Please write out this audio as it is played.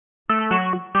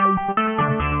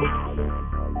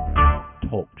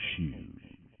Shoes.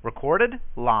 Recorded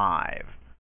live.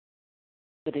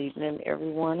 Good evening,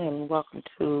 everyone, and welcome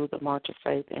to the March of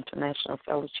Faith International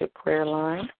Fellowship Prayer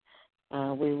Line.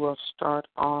 We will start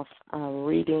off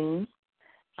reading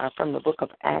from the book of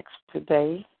Acts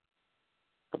today,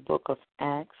 the book of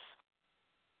Acts,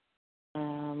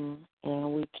 and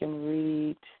we can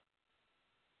read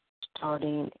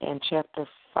starting in chapter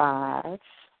 5,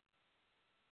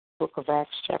 book of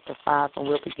Acts chapter 5, and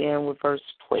we'll begin with verse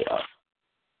 12.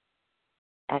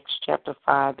 Acts chapter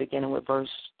 5, beginning with verse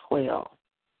 12.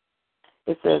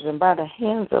 It says, "And by the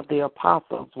hands of the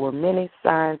apostles were many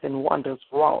signs and wonders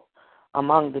wrought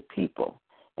among the people,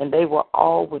 and they were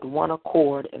all with one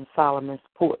accord in Solomon's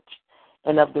porch.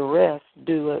 And of the rest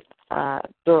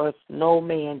durst no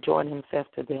man join himself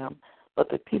to them, but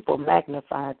the people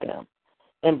magnified them.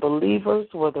 And believers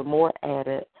were the more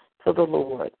added to the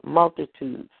Lord,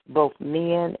 multitudes, both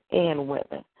men and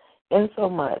women,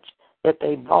 insomuch that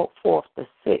they brought forth the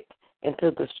sick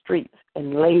into the streets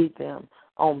and laid them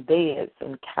on beds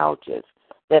and couches,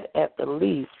 that at the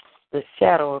least the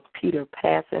shadow of Peter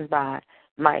passing by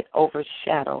might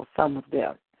overshadow some of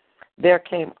them. There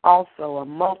came also a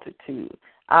multitude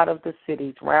out of the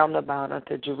cities round about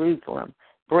unto Jerusalem,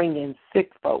 bringing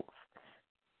sick folks,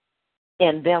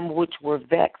 and them which were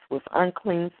vexed with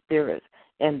unclean spirits,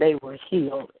 and they were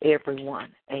healed, every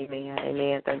one." Amen.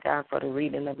 Amen. Thank God for the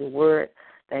reading of the word.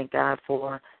 Thank God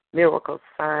for miracles,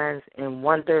 signs, and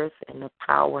wonders, and the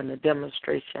power and the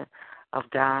demonstration of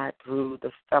God through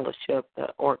the fellowship,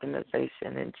 the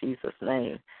organization, in Jesus'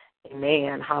 name.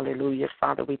 Amen. Hallelujah.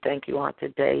 Father, we thank you on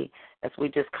today as we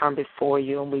just come before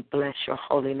you, and we bless your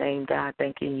holy name, God,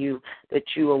 thanking you that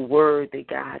you are worthy,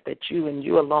 God, that you and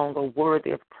you alone are worthy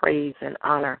of praise and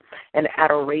honor and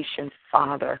adoration,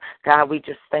 Father. God, we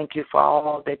just thank you for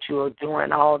all that you are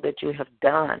doing, all that you have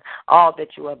done, all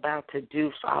that you are about to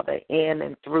do, Father, in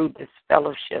and through this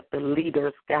fellowship, the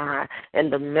leaders, God,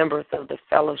 and the members of the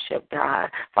fellowship,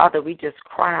 God. Father, we just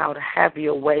cry out, have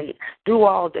your way. Do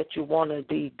all that you want to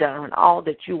be done, all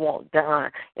that you want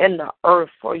done in the earth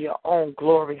for your own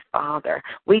glory, Father.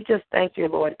 We just thank you,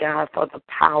 Lord God, for the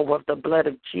power of the blood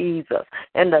of Jesus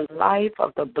and the life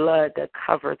of the blood that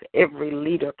covers every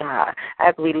leader, God,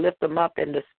 as we lift them up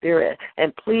in the spirit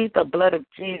and plead the blood of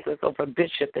Jesus over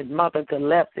Bishop and Mother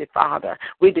Gillespie, Father.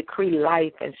 We decree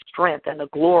life and strength and the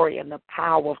glory and the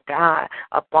power of God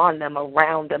upon them,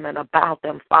 around them, and about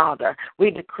them, Father.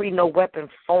 We decree no weapon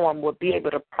formed will be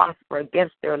able to prosper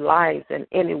against their lives in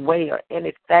any way or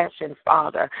any fashion,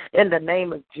 Father, in the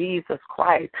name of Jesus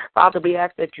Christ. Father, we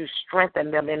ask that you strengthen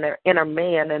them in their inner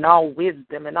man and all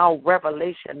wisdom and all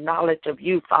revelation, knowledge of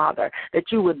you, Father,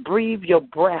 that you would breathe your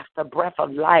breath, the breath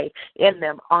of life, in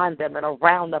them, on them, and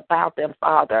around about them,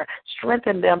 Father.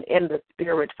 Strengthen them in the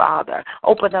spirit, Father.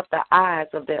 Open up the eyes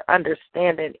of their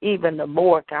understanding even the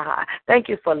more, God. Thank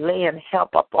you for laying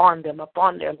help upon them,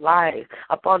 upon their lives,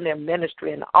 upon their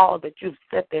ministry, and all that you've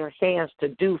set their hands to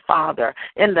do, Father,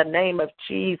 in the name of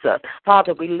Jesus.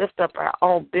 Father, we lift up our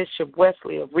own Bishop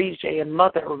Wesley of Rejay and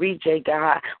Mother Rejay,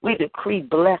 God. We decree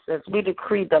blessings. We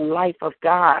decree the life of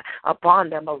God upon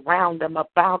them, around them,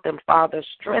 about them, Father.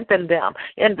 Strengthen them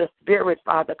in the spirit,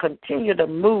 Father. Continue to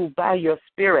move by your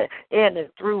spirit in and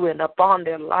through and upon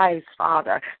their lives,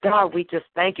 Father. God, we just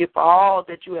thank you for all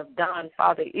that you have done,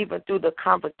 Father, even through the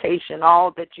convocation,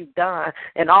 all that you've done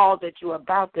and all that you're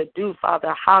about to do,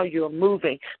 Father, how you're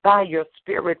moving by your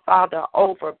spirit, Father,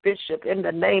 over Bishop in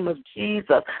the name of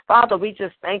Jesus. Father, we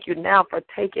just thank you now for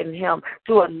taking him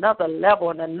to another level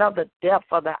and another depth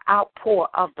for the outpour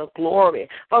of the glory,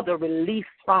 for the release,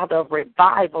 Father, of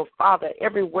revival, Father,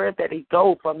 everywhere that he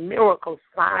goes, for miracles,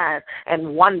 signs,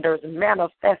 and wonders,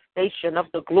 manifestation of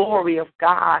the glory of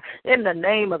God. In the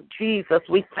name of Jesus,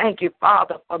 we thank you,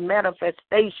 Father, for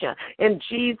manifestation. In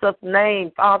Jesus'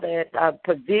 name, Father, at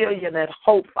Pavilion at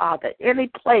Hope, Father, any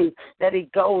place that he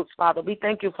goes, Father, we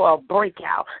thank you for a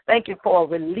breakout. Thank you for a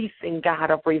releasing,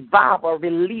 God, of revival,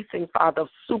 releasing, Father, of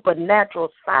supernatural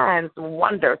signs and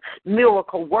wonders,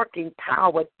 miracle working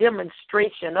power,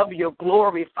 demonstration of your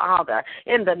glory, Father,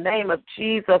 in the name of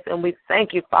Jesus. And we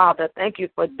thank you, Father. Thank you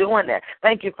for doing that.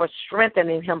 Thank you for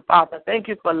strengthening him, Father. Thank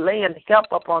you for laying help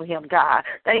upon him, God.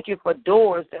 Thank you for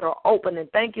doors that are open, and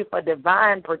thank you for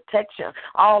divine protection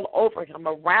all over him,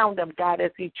 around him, God,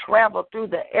 as he travels through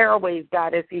the airways,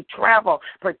 God, as he travels,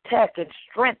 protect and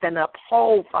strengthen,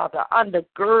 uphold, Father,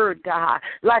 undergird, God,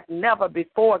 like never before.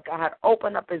 before, God.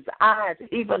 Open up his eyes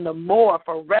even the more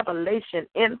for revelation,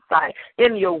 insight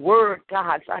in your word,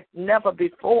 God, like never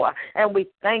before. And we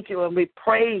thank you and we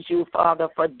praise you, Father,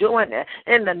 for doing it.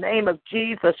 In the name of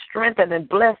Jesus, strengthen and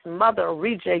bless Mother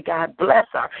Rejay, God. Bless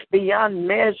her beyond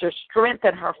measure.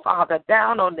 Strengthen her, Father,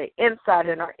 down on the inside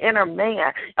in her inner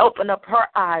man. Open up her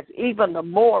eyes even the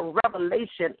more,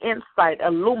 revelation, insight,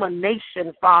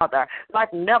 illumination, Father,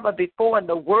 like never before in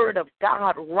the word of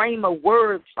God. Rhema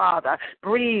words, Father.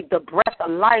 Breathe the breath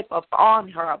of life upon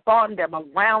her, upon them,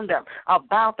 around them,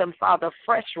 about them, Father.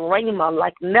 Fresh rhema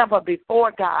like never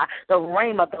before, God. The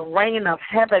rhema, the rain of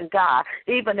heaven, God.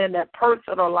 Even in their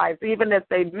personal lives, even as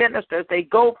they minister, as they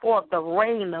go forth, the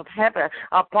rain of heaven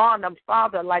upon them,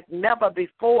 Father, like never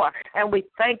before. And we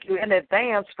thank you in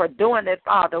advance for doing it,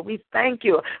 Father. We thank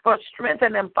you for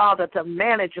strengthening them, Father, to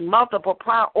manage multiple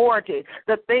priorities,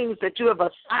 the things that you have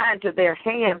assigned to their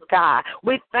hands, God.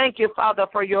 We thank you, Father,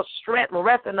 for your strength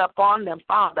resting upon them,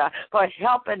 Father, for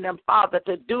helping them, Father,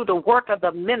 to do the work of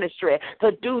the ministry,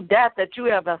 to do that you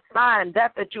have assigned,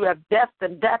 that you have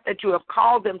destined, that you have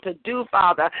called them to do,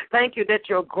 Father. Thank you that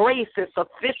your grace is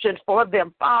sufficient for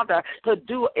them, Father, to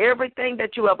do everything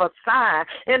that you have assigned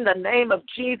in the name of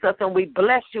Jesus, and we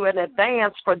bless you in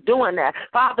advance for doing that.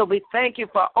 Father, we thank you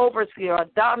for Overseer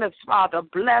Adonis, Father.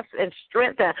 Bless and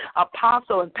strengthen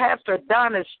Apostle and Pastor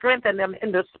Adonis. Strengthen them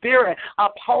in the spirit.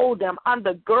 Uphold them,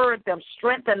 undergird them,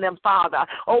 strengthen them, Father.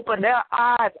 Open their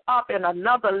eyes up in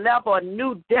another level, a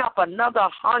new depth, another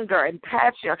hunger and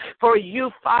passion for you,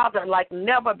 Father, like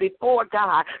never before,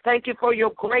 God. Thank you for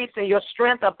your grace and your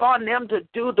strength upon them to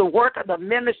do the work of the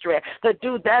ministry, to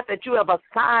do that you have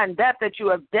assigned, that you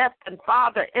have destined,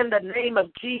 Father, in the name of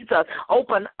Jesus.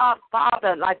 Open up,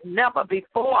 Father, like never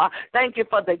before. Thank you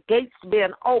for the gates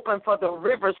being open, for the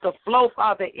rivers to flow,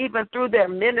 Father, even through their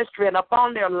ministry and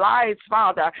upon their lives,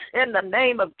 Father, in the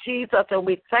name of Jesus. And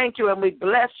we thank you and we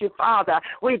bless you, Father.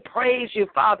 We praise you,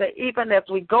 Father, even as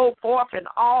we go forth in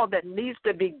all that needs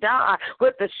to be done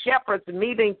with the shepherds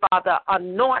meeting, Father.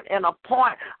 Anoint and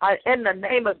appoint in the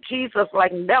name of Jesus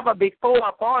like never before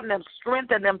upon them.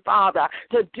 Strengthen them, Father,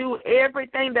 to do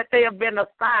everything that they have been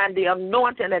assigned, the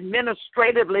anointing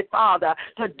administratively, Father,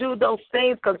 to do those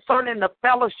things concerning the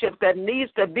fellowship that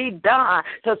needs to be done,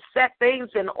 to set things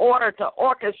in order, to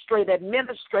orchestrate,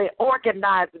 administrate,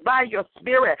 organize by your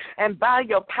spirit and by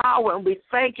your power. And we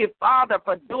thank you, Father,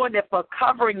 for doing it, for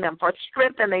covering them, for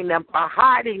strengthening them, for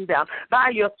hiding them by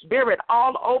your spirit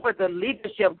all over the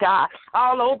leadership, God,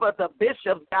 all over the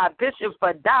bishop, God, Bishop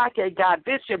Fadake, God,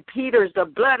 Bishop Peters, the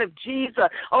blood of Jesus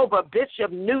over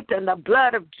Bishop Newton, the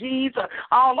blood of Jesus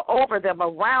all over them,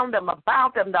 around them,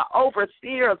 about them, the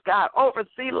overseers, God,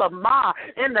 oversee Lamar,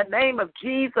 in the name of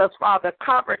Jesus, Father,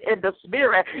 covered in the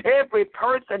spirit, every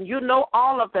person, you know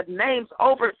all of the names,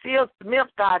 overseer Smith,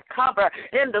 God, cover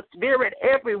in the spirit,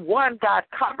 everyone, God,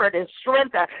 covered and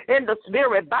strengthened in the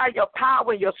spirit by your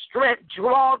power, your strength,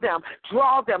 draw them,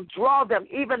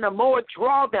 even the more,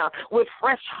 draw them with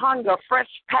fresh hunger, fresh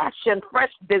passion,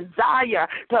 fresh desire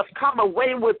to come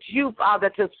away with you, Father,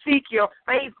 to seek your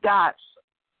face, God.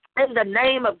 In the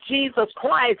name of Jesus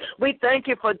Christ, we thank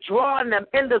you for drawing them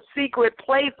in the secret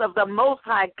place of the Most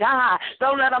High God.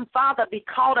 Don't let them, Father, be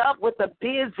caught up with the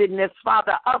busyness,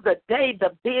 Father, of the day,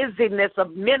 the busyness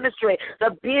of ministry,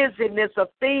 the busyness of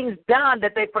things done,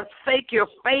 that they forsake your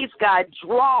face, God.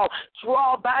 Draw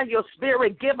by your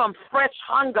spirit. Give them fresh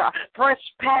hunger, fresh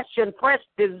passion, fresh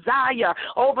desire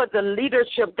over the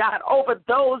leadership, God, over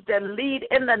those that lead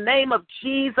in the name of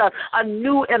Jesus. A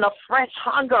new and a fresh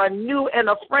hunger, a new and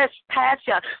a fresh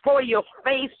passion for your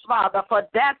face, Father, for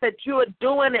that you are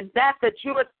doing and that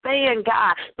you are saying,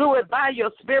 God. Do it by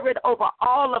your spirit over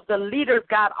all of the leaders,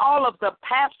 God, all of the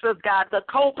pastors, God, the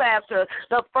co-pastors,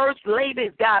 the first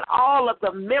ladies, God, all of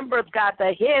the members, God,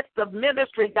 the heads of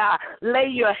ministry, God. Lay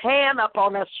your hand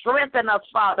upon us, strengthen us,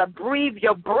 Father. Breathe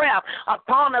your breath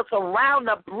upon us, around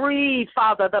us. Breathe,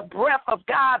 Father, the breath of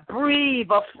God.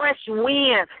 Breathe a fresh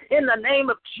wind in the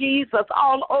name of Jesus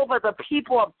all over the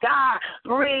people of God.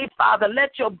 Breathe, Father.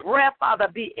 Let your breath, Father,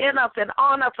 be in us and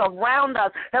on us, around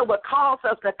us, that will cause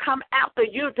us to come after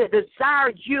you, to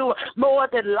desire you more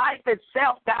than life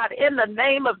itself, God, in the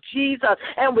name of Jesus.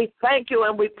 And we thank you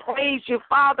and we praise you,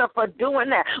 Father, for doing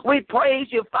that. We praise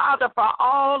you, Father, for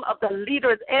all of the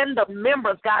leaders and the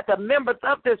members, God, the members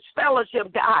of this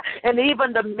fellowship, God, and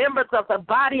even the members of the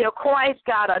body of Christ,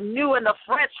 God, a new and a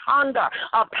fresh hunger,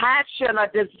 a passion, a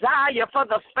desire for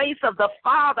the face of the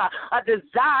Father, a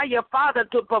desire, Father,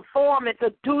 to to perform and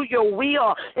to do your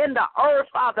will in the earth,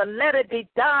 Father. Let it be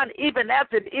done even as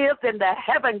it is in the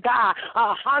heaven, God.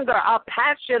 A hunger, a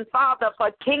passion, Father,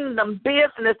 for kingdom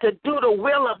business, to do the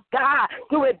will of God,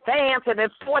 to advance and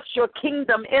enforce your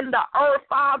kingdom in the earth,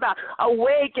 Father.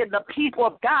 Awaken the people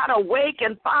of God.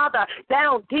 Awaken, Father,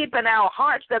 down deep in our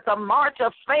hearts that the march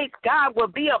of faith, God, will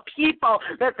be a people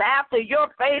that's after your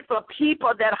faith, a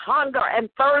people that hunger and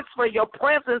thirst for your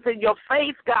presence and your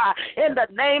face, God, in the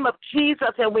name of Jesus.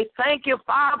 And we thank you,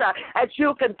 Father, as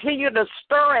you continue to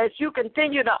stir, as you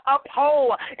continue to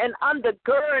uphold and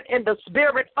undergird in the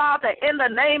spirit, Father, in the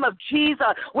name of Jesus.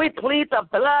 We plead the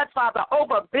blood, Father,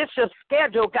 over Bishop's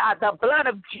schedule, God, the blood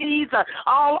of Jesus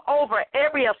all over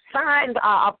every assigned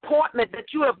appointment that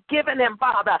you have given him,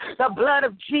 Father, the blood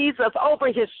of Jesus over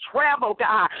his travel,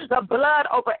 God, the blood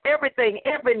over everything,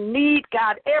 every need,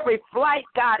 God, every flight,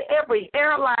 God, every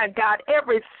airline, God,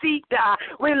 every seat, God.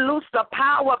 We loose the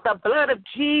power of the blood of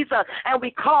Jesus, and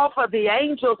we call for the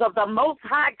angels of the Most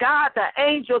High God, the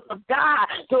angels of God,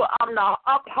 to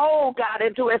uphold, God,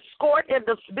 and to escort in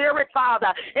the spirit,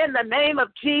 Father, in the name of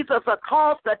Jesus,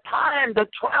 across the time, the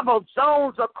travel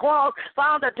zones, across,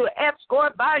 Father, to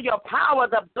escort by your power,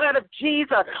 the blood of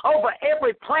Jesus over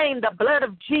every plane, the blood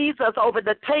of Jesus over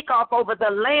the takeoff, over the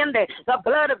landing, the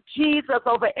blood of Jesus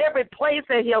over every place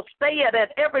that he'll stay at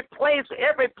every place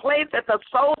that the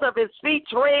soles of his feet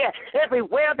tread,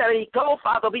 everywhere that he go,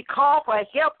 Father. We call for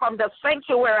help from the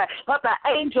sanctuary of the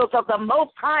angels of the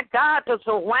Most High God to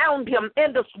surround him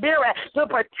in the spirit, to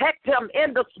protect him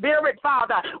in the spirit,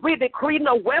 Father. We decree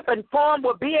no weapon formed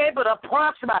will be able to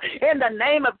prosper in the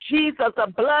name of Jesus. The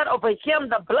blood over him,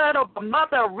 the blood over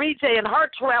Mother Rita and her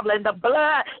traveling, the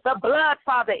blood,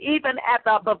 Father, even at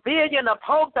the pavilion of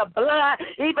hope, the blood,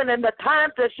 even in the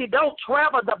times that she don't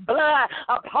travel, the blood,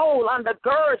 uphold,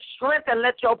 undergird, strengthen,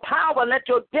 let your power, let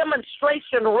your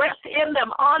demonstration rest in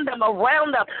them, on them,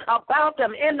 around them, about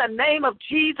them, in the name of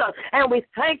Jesus. And we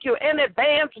thank you in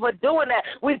advance for doing that.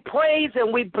 We praise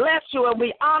and we bless you and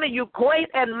we honor you, great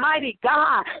and mighty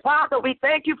God. Father, we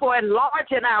thank you for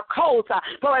enlarging our coast,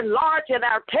 for enlarging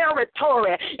our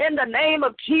territory. In the name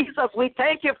of Jesus, we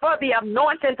thank you for the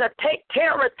anointing to take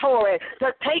territory,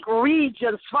 to take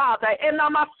regions, Father, in the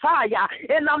Messiah,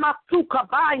 in the Masuka,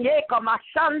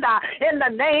 in the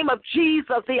name of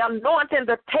Jesus, the anointing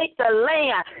to take the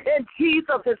land in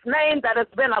Jesus' name that has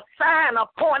been assigned,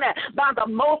 appointed by the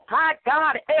Most High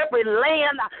God, every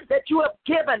land that you have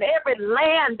given, every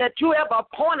land that you have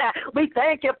appointed. We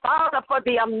thank you, Father, for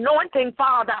the anointing,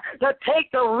 Father, to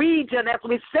take the region as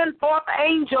we send forth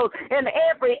angels in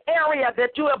every area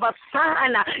that you have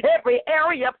assigned, every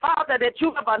area, Father, that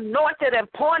you have anointed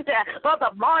and pointed for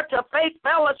the March of Faith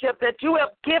Fellowship that you have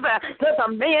given to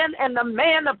the men and the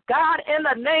man of God in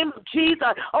the name of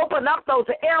Jesus. Open up those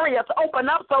areas, open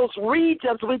up those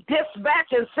regions. We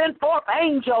dispatch and send forth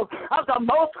angels of the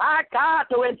Most High God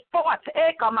to enforce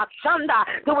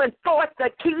the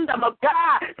kingdom of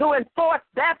God, to enforce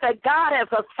that God has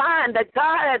assigned, that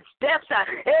God has destined.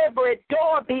 Every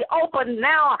door be open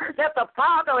now that the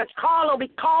Father is calling. We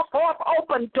call forth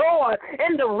open doors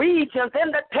in the regions,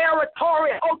 in the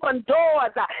territory, open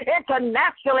doors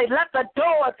internationally. Let the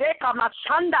doors,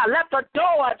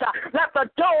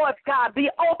 God, be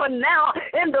open now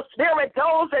in the spirit.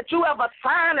 Those that you have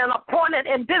assigned and appointed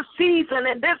in this season,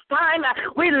 in this time,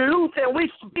 we loose and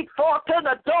we speak forth to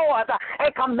the doors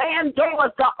and command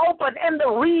doors to open in the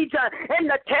region, in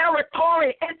the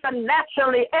territory,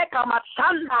 internationally,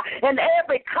 in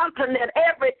every continent,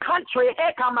 every country.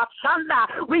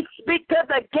 We speak to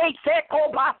the gates.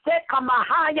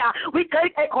 We take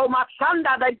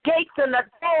the gates and the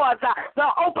doors to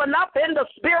open up in the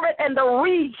spirit and the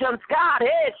regions, God.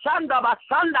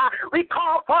 We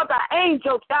call for the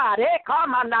angels, God,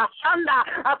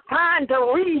 assigned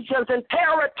to regions and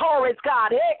territories,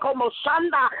 God,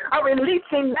 are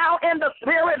releasing now in the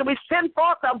spirit. We send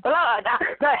forth the blood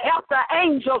to help the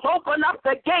angels open up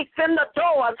the gates and the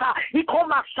doors.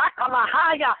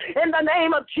 In the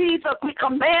name of Jesus, we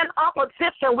command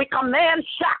opposition. We command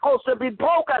shackles to be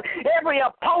broken. Every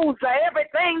opposer,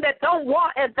 everything that don't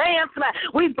want advancement,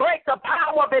 we break the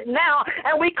power of it now,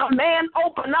 and we command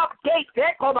open up gates.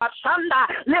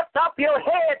 Lift up your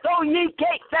heads, O ye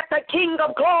gates, that the King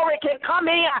of glory can come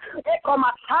in.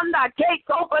 Gates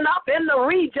open up in the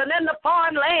region, in the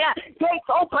foreign land. Gates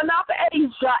open up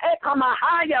Asia.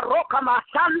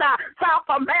 South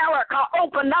America,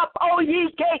 open up, O ye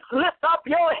gates. Lift up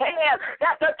your heads,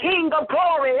 that the King of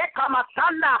glory,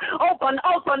 open,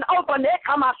 open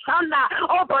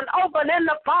in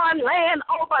the foreign land,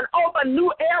 open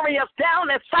new areas down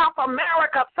in South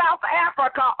America, South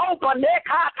Africa, open,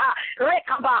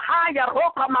 Rekamahaya,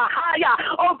 Rokamahaya,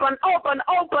 open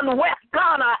West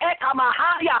Ghana,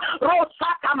 Ekamahaya,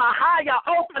 Rosakamahaya,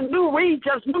 open new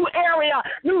regions, new area,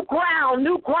 new ground,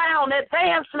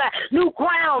 advancement, new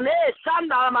ground,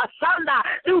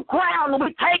 new ground.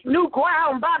 We take new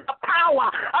ground by the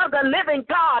power of the living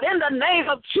God in the name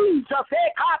of Jesus.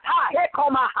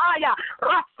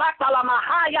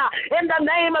 In the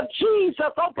name of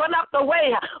Jesus, open up the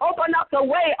way,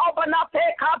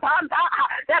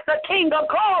 that the King of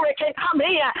Glory can come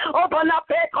in. Open up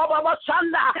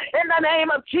in the name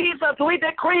of Jesus. We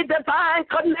decree divine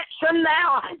connection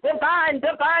now,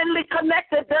 divinely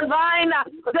connected,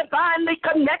 divinely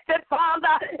connected,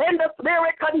 Father, in the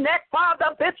Spirit, connect,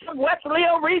 Father, Bishop Wesley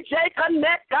Orije,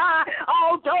 connect, God,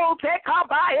 all those,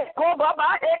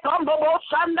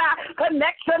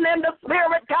 connection in the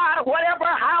Spirit, God, whatever,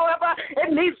 however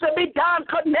it needs to be done,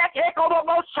 connect,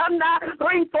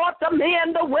 bring forth the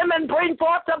men, the women, bring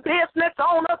forth the business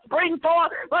owners, bring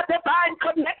forth a divine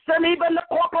connection, even the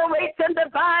corporation,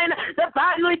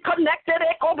 divinely connected,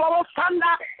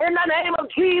 in the name of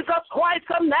Jesus Christ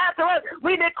of Nazareth.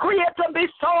 We decree it to be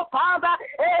so, Father.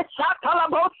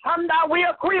 We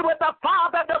agree with the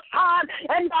Father, the Son,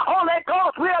 and the Holy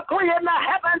Ghost. We agree in the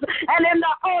heavens and in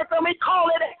the earth, and we call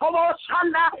it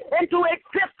into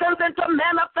existence, into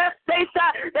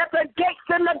manifestation, that the gates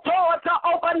and the doors are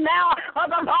open now of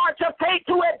the march of faith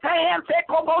to advance,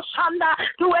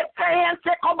 to advance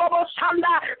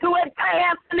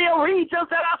in the regions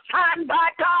that are signed by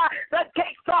God. The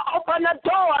gates are open, the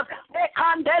doors,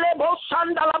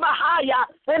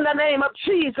 in the name of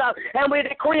Jesus, and we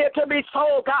decree it to be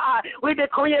so, God. We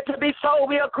decree it to be so.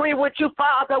 We agree with you,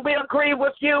 Father. We agree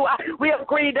with you. We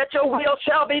agree that your will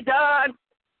shall be done,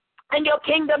 and your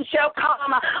kingdom shall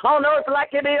come on earth like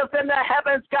it is in the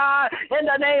heavens, God, in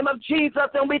the name of Jesus.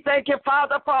 And we thank you,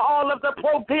 Father, for all of the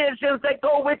provisions that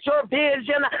go with your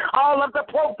vision, all of the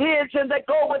provisions that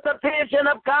go with the vision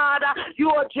of God.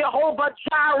 You are Jehovah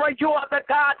Jireh. You are the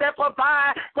God that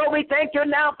provides. So we thank you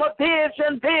now for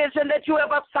vision that you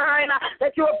have assigned,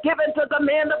 that you have given to the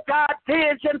men of God.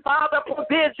 Vision, Father,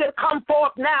 provision, come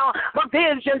forth now.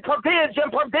 Provision of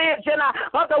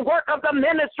the work of the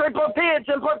ministry.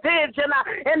 Provision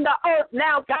in the earth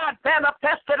now, God,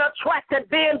 manifested, attracted,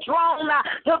 being drawn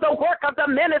to the work of the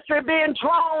ministry, being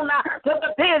drawn to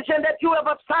the vision that you have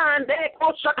assigned.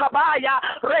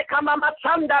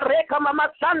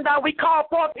 We call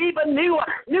forth even new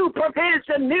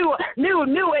provision, new,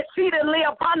 exceedingly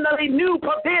abundantly new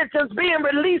provisions being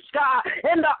released, God,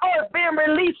 in the earth, being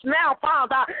released now,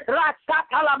 Father.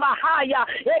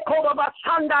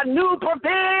 New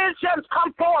provisions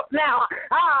come forth now.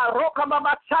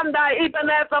 Even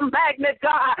as a magnet,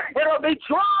 God, it'll be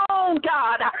drawn,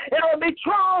 God. It'll be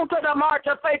drawn to the march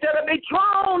of faith. It'll be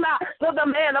drawn to the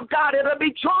man of God. It'll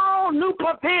be drawn new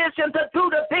provision to do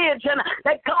the vision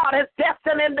that God has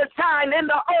destined and designed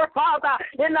in the earth, Father.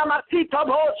 In the Masita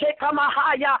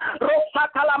Kamahaya,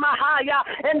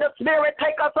 Rosatalamahaya, in the Spirit,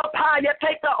 take us up higher.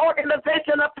 Take the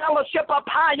organization of fellowship up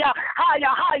higher,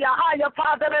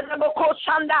 Father.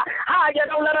 Higher.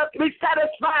 Don't let us be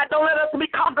satisfied. Don't let us be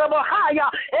comfortable.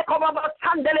 Higher.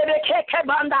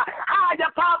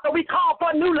 Higher, Father, we call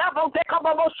for new levels,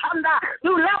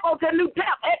 new levels and new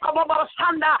depth.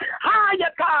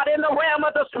 Higher, God, in the realm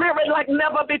of the Spirit like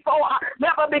never before,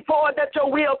 that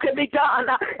your will can be done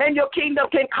and your kingdom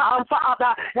can come,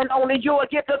 Father. And only you will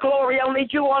get the glory. Only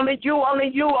you,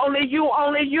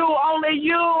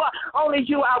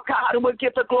 our God, will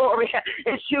get the glory.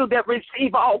 It's you that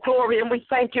receive all glory, and we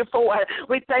thank you for it.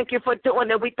 We thank you for doing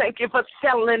it. We thank you for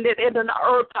settling it in the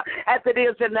earth as it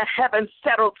is in the heavens.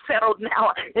 Settled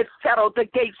now. It's settled. The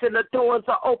gates and the doors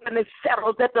are open. It's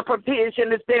settled that the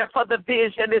provision is there for the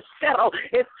vision. It's settled.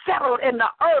 It's settled in the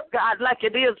earth, God, like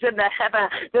it is in the heaven.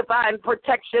 Divine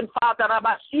protection, Father.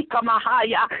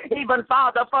 Even,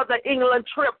 Father, for the England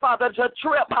trip, Father, the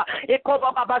trip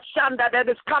that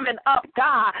is coming up,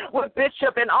 God, with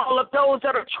Bishop and all of those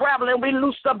that are traveling. We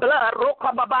loose the blood.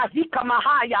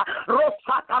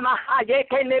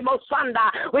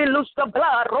 We loose the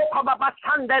blood.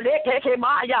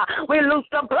 We loose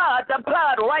the blood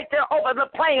right there over the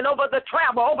plane, over the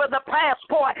travel, over the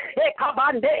passport.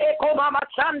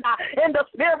 In the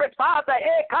Spirit, Father.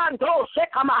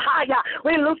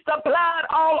 We loose the blood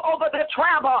all over the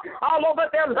travel, all over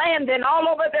their landing, all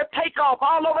over their takeoff,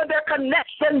 all over their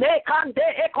connection.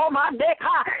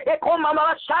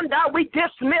 We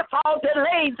dismiss all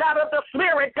delays out of the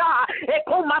spirit, God.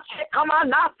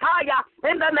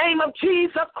 In the name of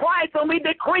Jesus Christ, and we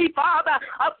decree, Father,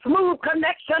 a smooth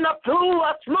connection, a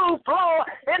smooth flow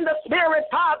in the spirit,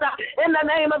 Father, in the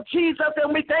name of Jesus.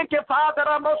 And we thank you, Father,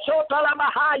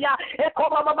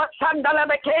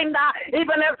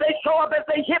 even as they show up, as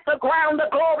they hit the ground, the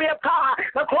glory of God,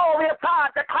 the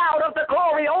cloud of the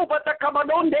glory over the cloud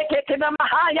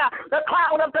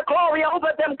of the glory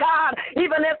over them, God,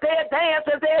 even as they advance,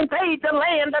 as they invade the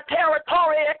land, the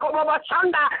territory, the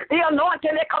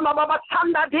anointing, the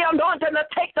anointing to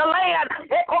take the land,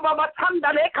 the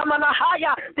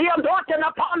anointing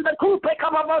upon the group, the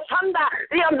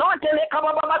anointing,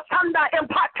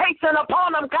 impartation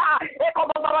upon them, God,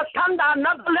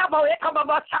 another level,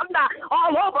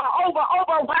 all over,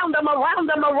 around them,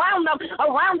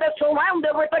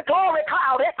 surrounded with the glory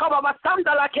cloud,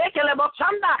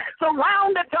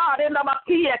 surrounded, God, in the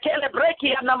Makia,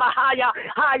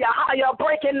 higher,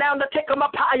 breaking down the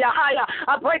Tikamapaya, higher,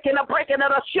 breaking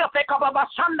that'll shift,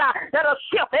 that'll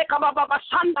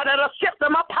shift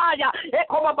them up higher,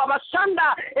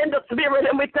 in the spirit.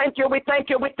 And we thank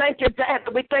you, Dad.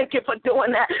 We thank you for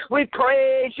doing that. We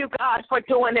praise you, God, for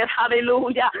doing it.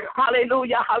 Hallelujah,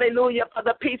 for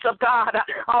the peace of God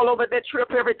all over the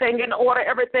trip, everything in order,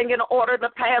 the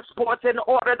passports in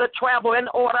order, the travel in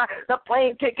order, the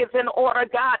plane tickets in order,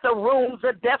 God, the rooms,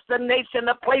 the destination,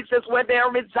 the places where they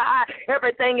reside,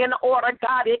 everything in order,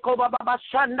 God.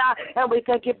 And we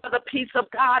thank you for the peace of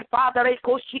God, Father.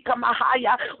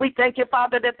 We thank you,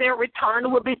 Father, that their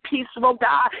return will be peaceful,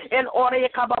 God, in order.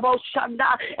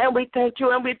 And we thank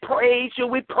you and we praise you.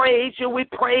 We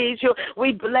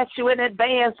bless you in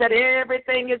advance that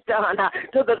everything is done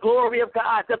to the glory of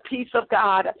God, the peace of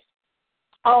God.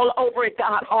 All over it,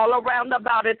 God, all around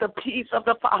about it, the peace of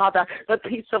the Father, the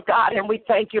peace of God. And we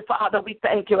thank you, Father. We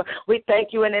thank you. We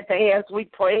thank you in advance. We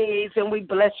praise and we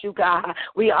bless you, God.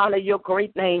 We honor your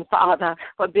great name, Father,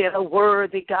 for being a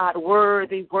worthy God.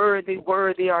 Worthy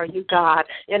are you, God.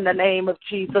 In the name of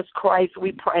Jesus Christ,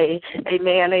 we pray.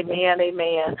 Amen.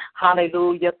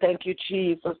 Hallelujah. Thank you,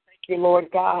 Jesus. Thank you, Lord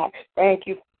God. Thank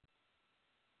you.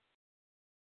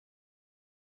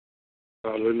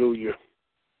 Hallelujah.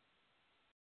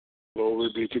 Glory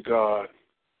be to God.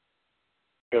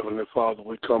 Heavenly Father,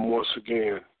 we come once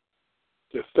again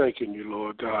just thanking you,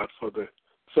 Lord God, for the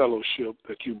fellowship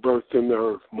that you birthed in the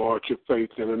earth, March of Faith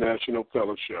International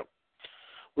Fellowship.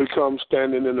 We come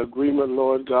standing in agreement,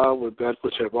 Lord God, with that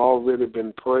which have already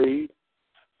been prayed,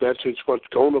 that is what's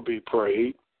going to be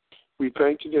prayed. We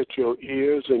thank you that your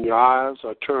ears and your eyes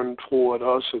are turned toward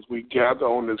us as we gather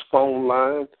on this phone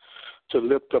line to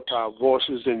lift up our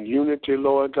voices in unity,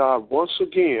 Lord God, once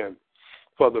again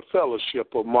for the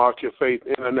fellowship of Mark Your Faith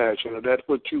International, that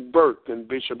which you birthed in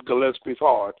Bishop Gillespie's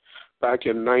heart back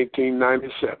in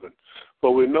 1997.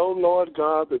 For we know, Lord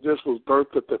God, that this was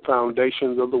birthed at the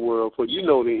foundations of the world, for you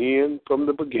know the end from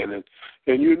the beginning.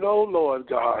 And you know, Lord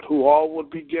God, who all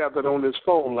would be gathered on this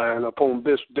phone line upon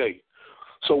this day.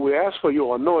 So we ask for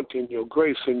your anointing, your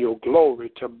grace, and your glory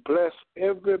to bless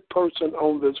every person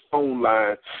on this phone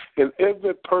line and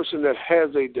every person that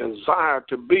has a desire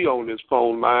to be on this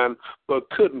phone line but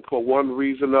couldn't for one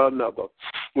reason or another.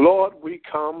 Lord, we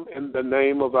come in the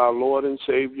name of our Lord and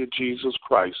Savior, Jesus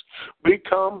Christ. We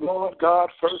come, Lord God,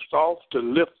 first off to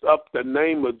lift up the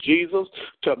name of Jesus,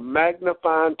 to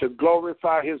magnify and to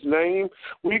glorify his name.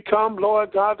 We come,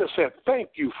 Lord God, to say thank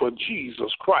you for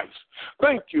Jesus Christ.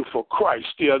 Thank you for Christ,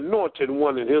 the anointed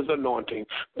one and his anointing.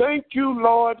 Thank you,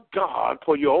 Lord God,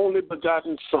 for your only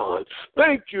begotten Son.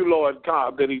 Thank you, Lord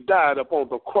God, that he died upon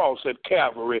the cross at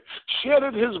Calvary,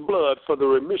 shedded his blood for the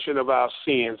remission of our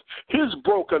sins, his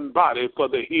broken body for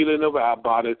the healing of our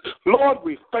bodies. Lord,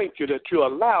 we thank you that you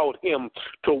allowed him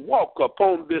to walk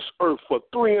upon this earth for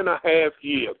 3.5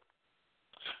 years,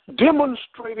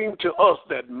 demonstrating to us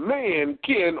that man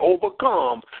can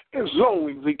overcome as long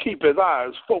as he keep his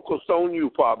eyes focused on you,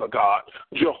 Father God,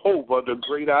 Jehovah, the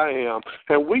great I am.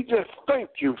 And we just thank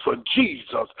you for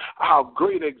Jesus, our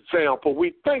great example.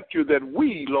 We thank you that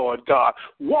we, Lord God,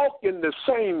 walk in the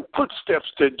same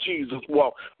footsteps that Jesus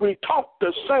walked. We talk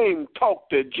the same talk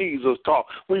that Jesus taught.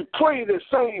 We pray the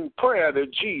same prayer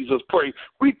that Jesus prayed.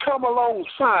 We come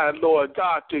alongside, Lord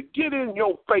God, to get in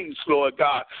your face, Lord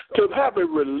God, to have a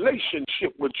relationship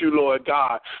with you, Lord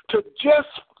God, to just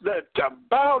that to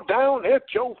bow down at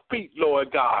your feet,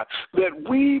 Lord God, that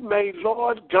we may,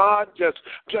 Lord God,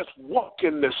 just walk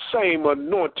in the same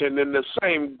anointing and the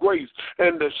same grace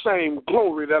and the same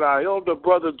glory that our elder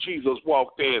brother Jesus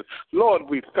walked in. Lord,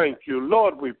 we thank you.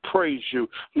 Lord, we praise you.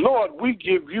 Lord, we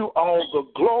give you all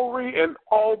the glory and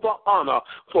all the honor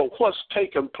for what's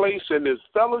taken place in this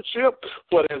fellowship,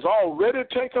 what has already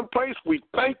taken place. We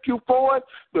thank you for it.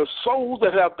 The souls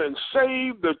that have been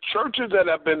saved, the churches that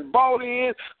have been brought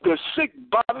in, the sick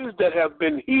bodies that have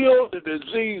been healed, the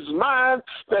diseased mind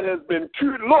that has been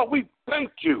cured. Lord, we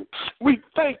thank you. We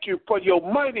thank you for your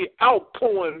mighty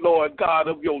outpouring, Lord God,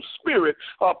 of your spirit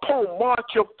upon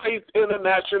March of Faith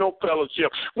International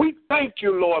Fellowship. We thank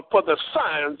you, Lord, for the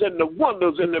signs and the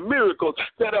wonders and the miracles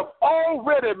that have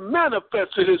already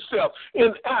manifested itself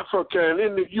in Africa and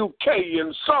in the UK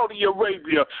and Saudi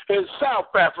Arabia and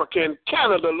South Africa and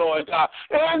Canada, Lord God,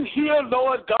 and here,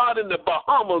 Lord God, in the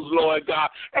Bahamas, Lord God,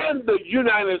 and the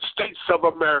United States of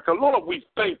America. Lord, we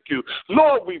thank you.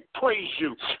 Lord, we praise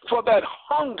you for that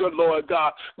hunger, Lord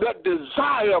God, that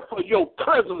desire for your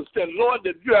presence, that, Lord,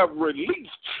 that you have released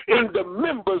in the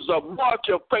members of March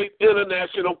of Faith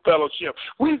International Fellowship.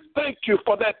 We thank you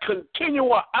for that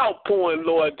continual outpouring,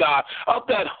 Lord God, of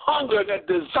that hunger, that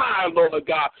desire, Lord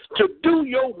God, to do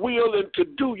your will and to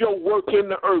do your work in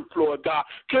the earth, Lord God.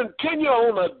 Continue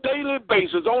on a daily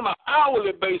basis, on an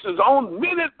hourly basis, on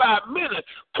minute by minute,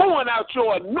 pouring out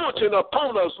your anointing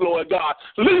upon us, Lord God,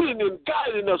 leading and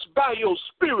guiding us by your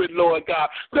spirit, Lord God,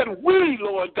 that we,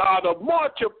 Lord God, of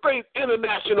March of Faith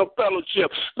International Fellowship,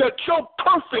 that your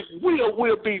perfect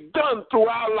will be done through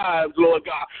our lives, Lord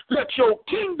God, that your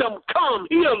kingdom come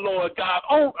here, Lord God,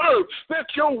 on earth, that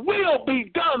your will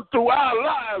be done through our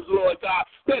lives, Lord God,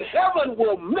 that heaven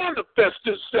will manifest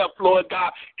itself, Lord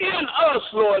God, in us,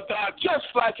 Lord God, just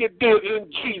like it did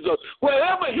in Jesus.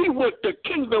 Wherever he went, the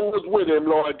kingdom was with him,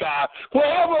 Lord God.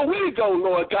 Wherever we go,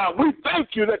 Lord God, we thank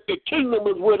you that the kingdom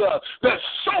is with us, that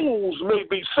souls may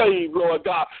be saved, Lord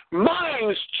God,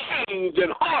 minds change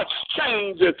and hearts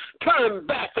change and turn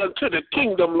back unto the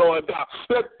kingdom, Lord God,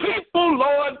 that people,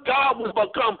 Lord God, will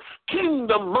become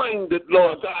kingdom-minded,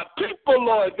 Lord God. People,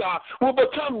 Lord God, will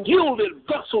become yielded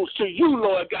vessels to you,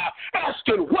 Lord God,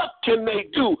 asking what can they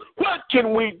do? What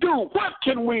can we do? What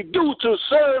can we do to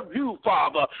serve you,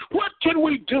 Father? What can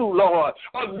we do, Lord?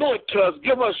 Anoint us,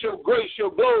 give us your grace,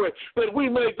 your glory, that we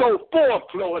may go forth,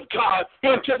 Lord God,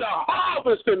 into the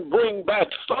harvest and bring back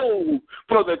souls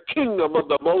for the kingdom of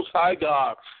the Most High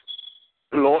God.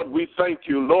 Lord, we thank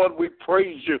you. Lord, we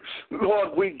praise you.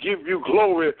 Lord, we give you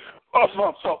glory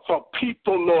for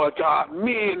people, Lord God,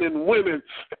 men and women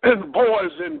and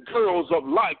boys and girls of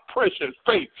like precious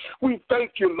faith. We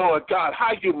thank you, Lord God,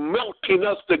 how you melting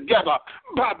us together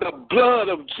by the blood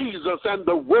of Jesus and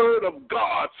the word of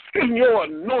God in your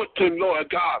anointing, Lord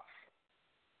God.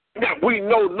 That we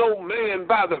know no man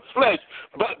by the flesh,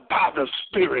 but by the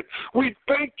Spirit. We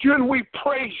thank you and we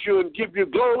praise you and give you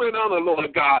glory and honor,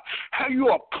 Lord God, how you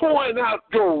are pouring out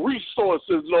your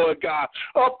resources, Lord God,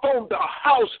 upon the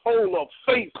household of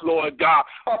faith, Lord God,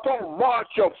 upon March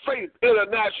of Faith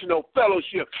International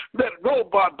Fellowship, that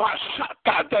robot by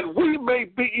Shaka, that we may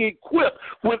be equipped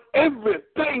with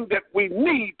everything that we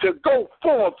need to go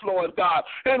forth, Lord God,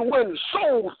 and win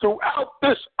souls throughout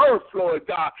this earth, Lord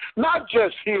God, not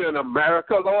just here in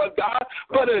America, Lord God,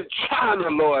 but in China,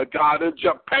 Lord God, in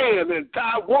Japan, in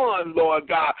Taiwan, Lord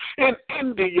God, in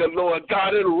India, Lord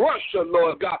God, in Russia,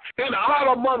 Lord God, in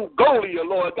outer Mongolia,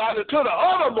 Lord God, and to the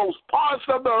uttermost parts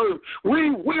of the earth. We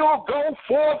will go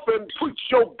forth and preach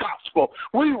your gospel.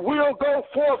 We will go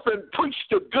forth and preach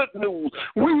the good news.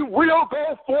 We will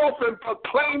go forth and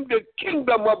proclaim the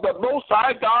kingdom of the Most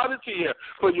High God is here.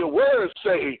 For your words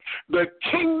say, the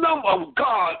kingdom of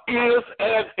God is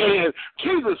at hand.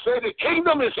 Jesus said the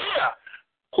kingdom is here.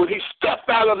 When he stepped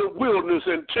out of the wilderness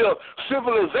until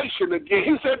civilization again,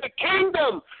 he said the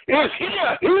kingdom is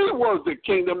here. He was the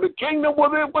kingdom. The kingdom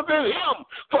was within him,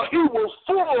 for he was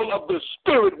full of the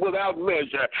Spirit without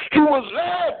measure. He was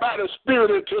led by the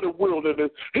Spirit into the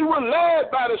wilderness. He was led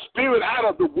by the Spirit out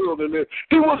of the wilderness.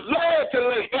 He was led to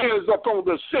lay hands upon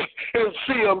the sick and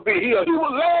see them be healed. He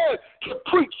was led to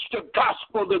preach the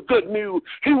gospel, the good news.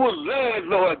 He was led,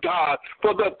 Lord God,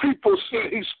 for the people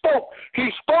said he spoke.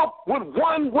 He spoke with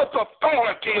with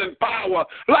authority and power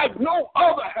like no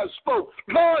other has spoke.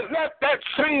 Lord, let that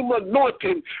same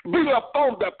anointing be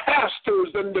upon the pastors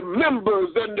and the members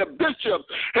and the bishops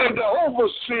and the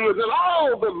overseers and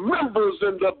all the members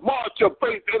in the March of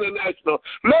Faith International.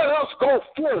 Let us go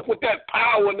forth with that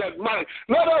power and that might.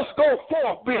 Let us go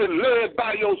forth being led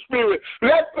by your Spirit.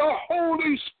 Let the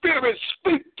Holy Spirit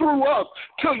speak through us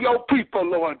to your people,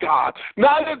 Lord God.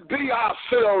 Not it be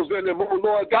ourselves anymore,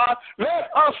 Lord God. Let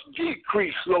us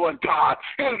decrease, Lord God,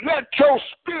 and let your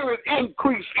spirit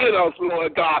increase in us,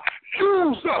 Lord God.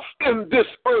 Use us in this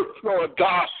earth, Lord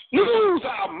God. Use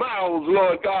our mouths,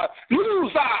 Lord God.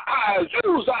 Use our eyes,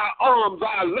 use our arms,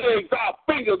 our legs, our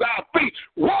fingers, our feet.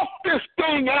 Walk this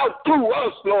thing out through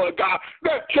us, Lord God,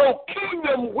 that your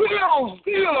kingdom will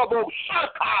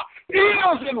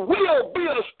is and will be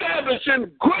established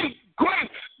in great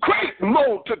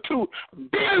multitude.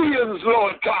 Billions,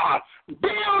 Lord God.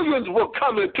 Billions will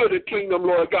come into the kingdom,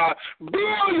 Lord God.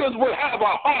 Billions will have a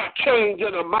heart change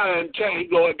and a mind change,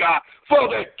 Lord God, for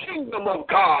the kingdom of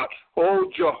God. Oh,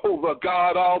 Jehovah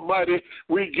God Almighty,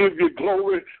 we give you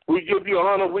glory, we give you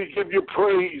honor, we give you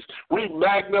praise. We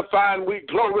magnify and we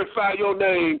glorify your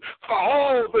name for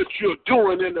all that you're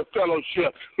doing in the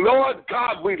fellowship. Lord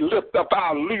God, we lift up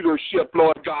our leadership,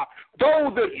 Lord God.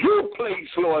 Those that you place,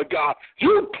 Lord God,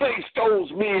 you place those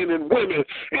men and women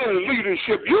in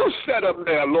leadership. You set them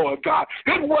there, Lord God.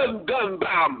 It wasn't done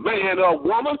by a man or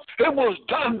woman. It was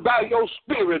done by your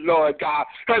spirit, Lord God.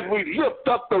 As we lift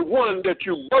up the one that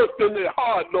you birthed in their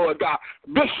heart, Lord God,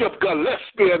 Bishop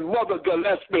Gillespie and Mother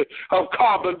Gillespie of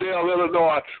Carbondale,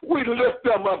 Illinois. We lift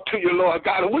them up to you, Lord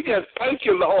God. And we just thank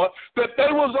you, Lord, that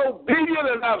they was obedient,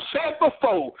 and I've said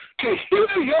before, to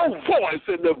hear your voice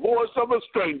and the voice of a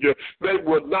stranger they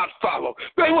would not follow.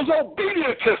 They was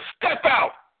obedient to step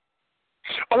out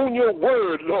on your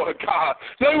word, Lord God.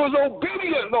 They was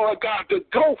obedient, Lord God, to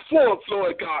go forth,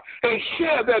 Lord God, and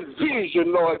share that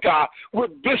vision, Lord God, with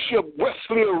Bishop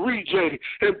Wesley Arije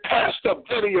and Pastor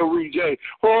Betty Arije.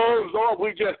 Oh, Lord,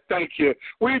 we just thank you.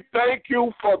 We thank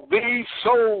you for these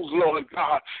souls, Lord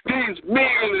God, these men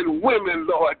and women,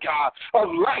 Lord God, of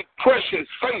like precious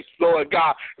faith, Lord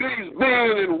God, these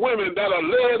men and women that are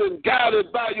led and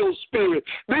guided by your spirit,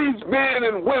 these men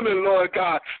and women, Lord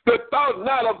God, that thought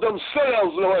not of themselves,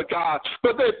 Lord God,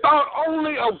 but they thought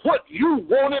only of what you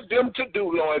wanted them to do,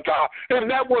 Lord God,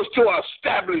 and that was to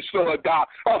establish, Lord God,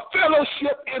 a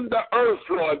fellowship in the earth,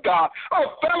 Lord God, a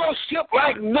fellowship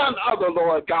like none other,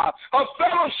 Lord God, a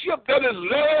fellowship that is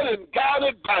led and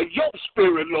guided by your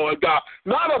spirit, Lord God,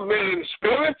 not a man's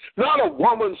spirit, not a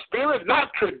woman's spirit,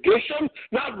 not tradition,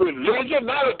 not religion,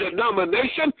 not a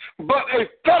denomination, but a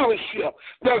fellowship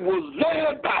that was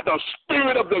led by the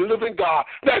Spirit of the living God,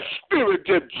 that Spirit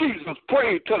that Jesus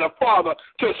prayed to the Father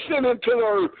to send into the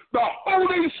earth, the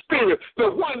Holy Spirit,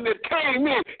 the one that came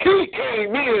in. He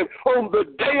came in on the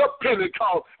day of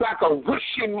Pentecost like a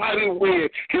rushing mighty wind.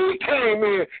 He came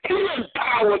in. He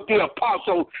empowered the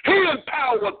apostles. He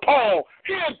empowered Paul.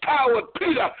 He empowered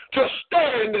Peter to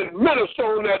stand and minister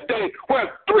on that day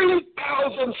where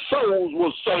 3,000 souls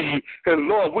were saved. And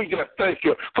Lord, we just thank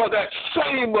you for that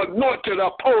same anointing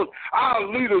upon our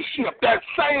leadership, that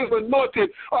same anointing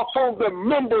upon the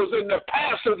members and the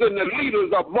pastors and the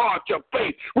leaders of March of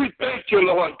Faith. We thank you,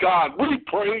 Lord God. We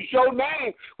praise your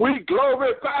name. We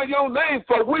glorify your name,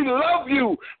 for we love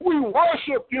you. We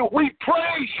worship you. We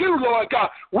praise you, Lord God.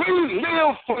 We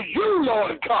live for you,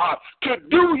 Lord God, to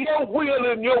do your will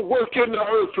and your work in the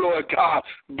earth, Lord God.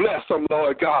 Bless them,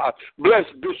 Lord God. Bless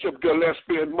Bishop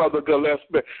Gillespie and Mother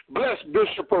Gillespie. Bless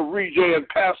Bishop Arije and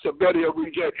Pastor Betty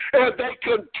Arije as they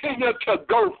continue to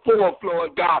go forth,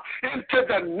 Lord God, into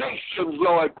the nations,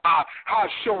 Lord God.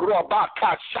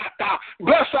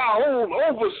 Bless our own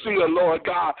overseer, Lord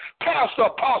God, Pastor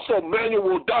Apostle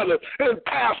Manuel Dunn and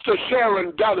Pastor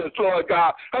Sharon Dunn, Lord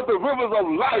God, of the Rivers of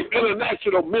Life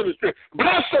International Ministry.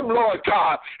 Bless them, Lord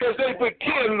God, as they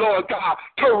begin, Lord God,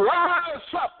 to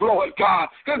rise up, Lord God,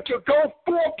 and to go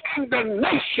forth in the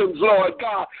nations, Lord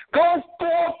God. Go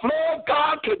forth, Lord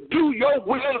God, to do your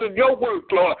will and your work,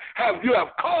 Lord, as you have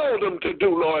called them to do,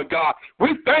 Lord God.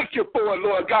 We thank you for it,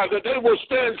 Lord God, that they will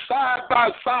stand side by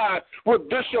side with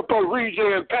Bishop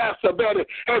Arije and Pastor Betty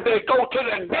as they go to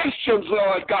the nations,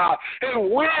 Lord God, and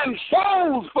win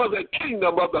souls for the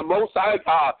kingdom of the Most High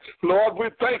God. Lord, we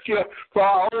thank you for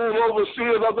our own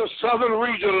overseers of the southern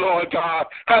region, Lord God,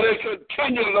 how they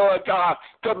continue, Lord God,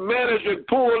 to manage and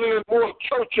pull in more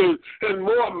churches and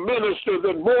more ministers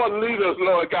and more leaders,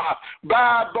 Lord God,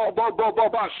 not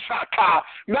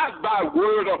by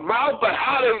word of mouth, but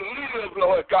how they live,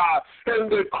 Lord God,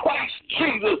 and the Christ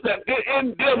Jesus that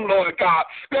in them, Lord God,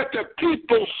 that the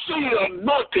people see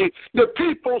anointing, the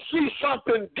people see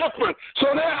something different, so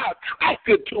they're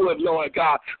attracted to it, Lord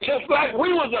God, just like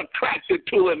we was attracted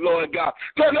to it, Lord God,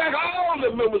 just like all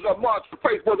the members of March of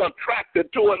Faith was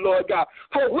attracted to it, Lord God,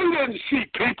 for we didn't see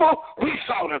people, we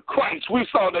saw the Christ, we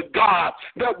saw the God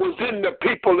that was in the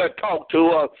people that talked to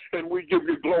us, and we give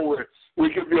you glory.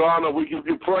 We give you honor. We give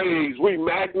you praise. We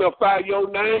magnify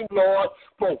your name, Lord,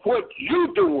 for what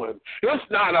you're doing. It's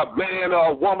not a man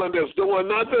or a woman that's doing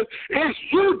nothing. It's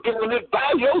you doing it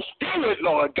by your Spirit,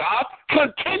 Lord God.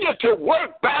 Continue to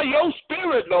work by your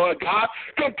Spirit, Lord God.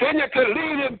 Continue to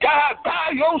lead and guide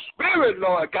by your Spirit,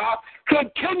 Lord God.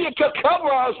 Continue to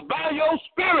cover us by your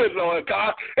Spirit, Lord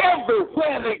God.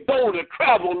 Everywhere they go to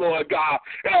travel, Lord God.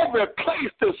 Every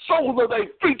place the soles of their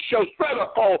feet shall tread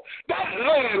upon, that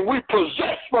land we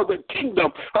possess for the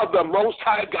kingdom of the Most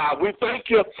High God. We thank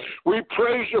you. We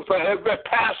praise you for every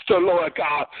pastor, Lord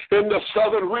God, in the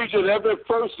southern region, every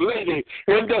first lady,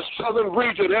 in the southern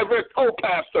region, every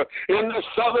co-pastor, in the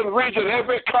southern region,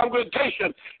 every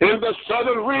congregation, in the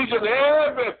southern region,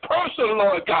 every person,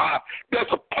 Lord God,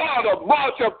 that's a part of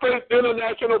March of Faith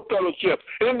International Fellowship,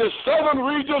 in the southern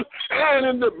region and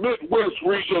in the Midwest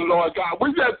region, Lord God.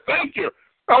 We just thank you.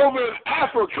 Over in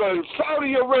Africa and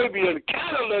Saudi Arabia and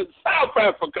Canada and South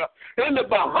Africa, in the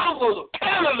Bahamas,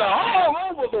 Canada, all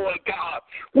over, Lord God.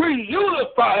 We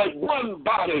unify as one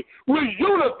body. We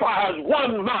unify as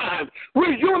one mind.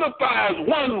 We unify as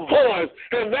one voice,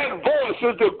 and that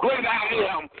voice is the great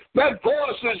I am. That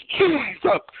voice is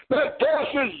Jesus. That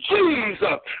voice is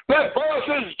Jesus. That voice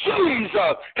is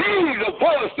Jesus. He's the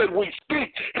voice that we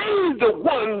speak. He's the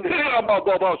one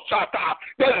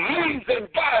that leads and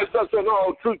guides us in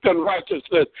all truth and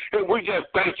righteousness. And we just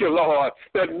thank you, Lord,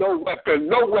 that no weapon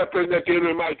that the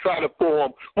enemy might try to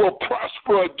form will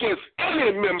prosper against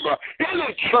any member,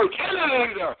 any church, any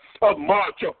leader of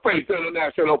March of Faith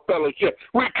International Fellowship.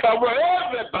 We cover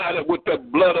everybody with the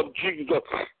blood of Jesus.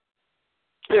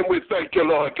 And we thank you,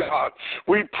 Lord God.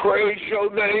 We praise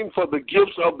your name for the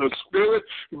gifts of the Spirit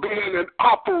being in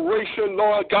operation,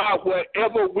 Lord God,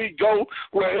 wherever we go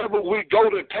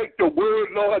to take the word,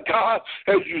 Lord God,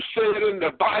 as you said in the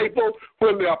Bible,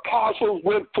 when the apostles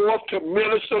went forth to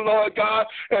minister, Lord God,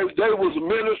 as they was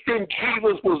ministering,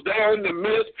 Jesus was there in the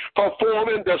midst,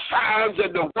 performing the signs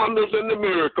and the wonders and the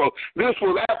miracles. This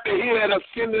was after he had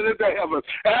ascended into heaven,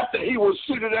 after he was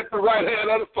seated at the right hand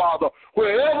of the Father.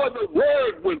 Wherever the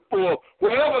word went forth,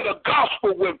 wherever the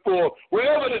gospel went forth,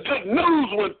 wherever the good news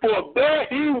went forth, there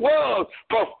he was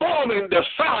performing the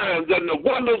signs and the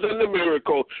wonders and the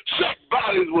miracles. Sick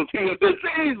bodies was healed.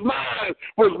 Diseased minds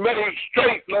was made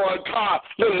straight, Lord God.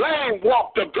 The lame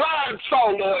walked, the blind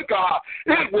saw, Lord God.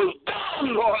 It was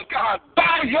done, Lord God,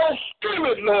 by your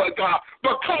Spirit, Lord God,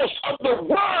 because of the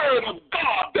word of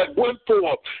God that went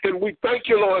forth. And we thank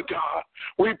you, Lord God.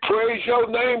 We praise your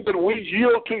name, that we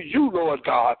yield to you, Lord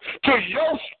God, to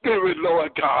your Spirit,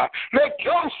 Lord God. Let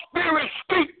your Spirit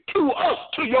speak to us,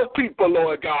 to your people,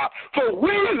 Lord God. For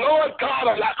we, Lord God,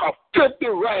 are like a filthy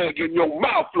rag in your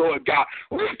mouth, Lord God.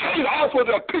 We can't offer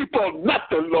the people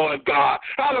nothing, Lord God,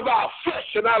 out of our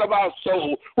flesh and out of our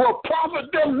soul. Will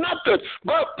profit them nothing.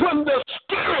 But when the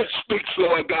Spirit speaks,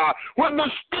 Lord God, when the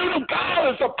Spirit of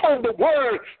God is upon the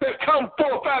word that comes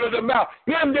forth out of the mouth,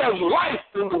 then there's life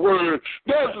in the word.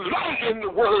 There's light in the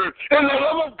word. And the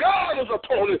love of God is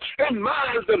upon it. And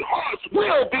minds and hearts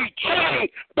will be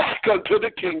changed back unto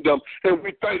the kingdom. And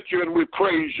we thank you and we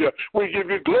praise you. We give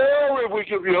you glory. We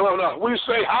give you honor. We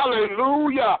say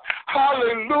hallelujah,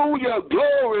 hallelujah,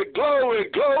 glory, glory,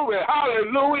 glory,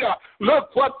 hallelujah.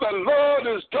 Look what the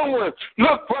Lord is doing.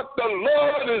 Look what the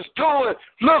Lord is doing.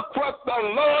 Look what the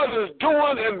Lord is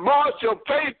doing in March of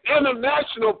Faith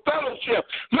International Fellowship.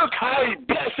 Look how he's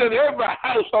blessing every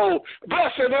household,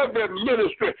 blessing every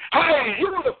ministry, how he's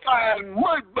unifying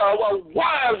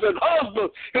wives and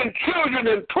husbands and children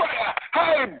in prayer,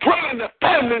 how he's bringing the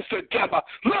families together.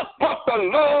 Look what the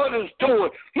Lord is doing.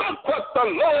 Look what the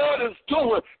Lord is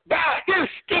doing. By his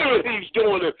Spirit, he's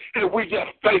doing it. And we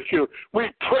just thank you. We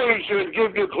praise you and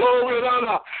give you glory and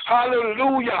honor.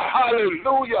 Hallelujah,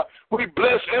 hallelujah. We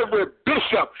bless every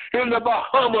bishop in the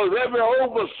Bahamas, every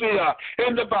overseer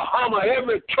in the Bahamas,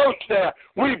 every church there.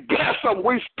 We bless them.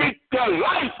 We speak their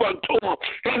life unto them.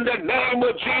 In the name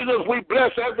of Jesus, we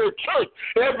bless every church,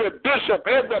 every bishop,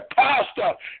 every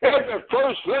pastor, every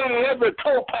first lady, every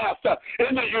co-pastor.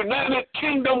 In the United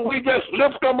Kingdom, we just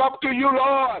lift them up to you,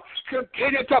 Lord.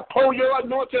 Continue to pour your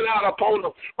anointing out upon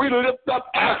them. We lift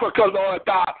up Africa, Lord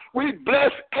God. We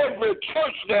bless every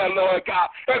church there, Lord God,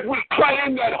 and we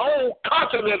claim that whole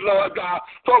continent, Lord God,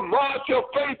 for March of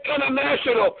Faith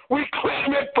International. We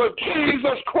claim it for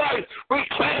Jesus Christ. We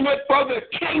claim it for the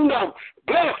kingdom.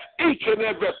 Bless each and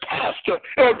every pastor,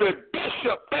 every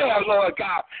bishop there, Lord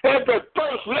God, every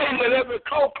first lady, and every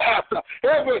co-pastor,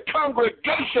 every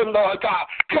congregation, Lord God.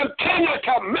 Continue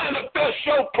to manifest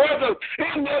your presence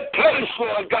in that place,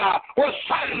 Lord God, where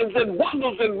signs and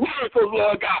wonders and miracles,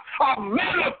 Lord God, are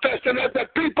manifesting as the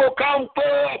people come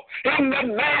forth in the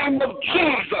name of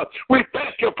Jesus. We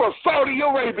thank you for Saudi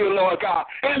Arabia, Lord God,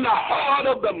 in the heart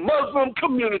of the Muslim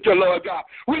community, Lord God.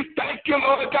 We thank you,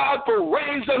 Lord God, for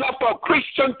raising up a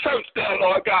Christian church there,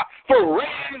 Lord God, for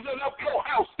raising up your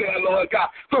house there, Lord God,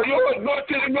 so your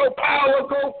anointing and your power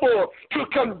go forth to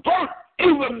convert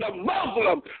even the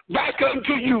Muslim back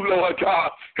unto you, Lord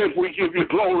God. And we give you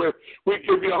glory. We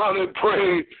give you honor and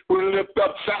praise. We lift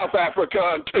up South Africa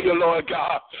unto you, Lord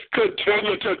God.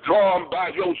 Continue to draw them by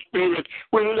your spirit.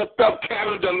 We lift up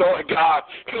Canada, Lord God.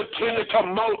 Continue to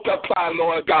multiply,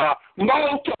 Lord God.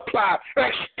 Multiply,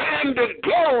 expanded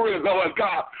glory, Lord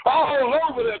God, all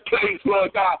over the place,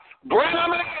 Lord God. Bring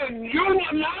them in,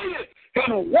 united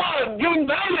in one,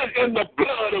 united in the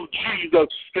blood of Jesus.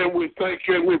 And we thank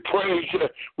you and we praise you.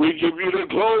 We give you the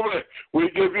glory. We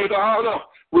give you the honor.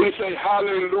 We say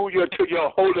hallelujah to your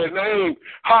holy name.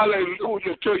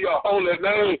 Hallelujah to your holy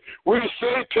name. We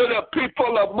say to the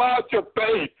people of March of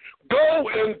Faith, go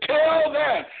and tell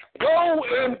that. Go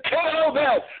and tell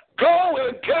that. Go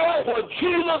and tell what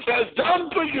Jesus has done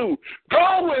for you.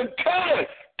 Go and tell it.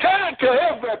 Tell it to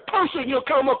every person you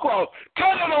come across.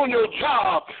 Tell it on your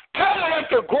job. Tell it at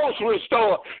the grocery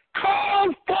store. Call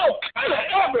folks. Tell it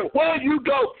everywhere you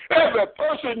go. Every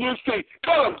person you see.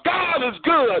 Tell them God is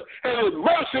good and His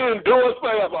mercy endures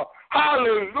forever.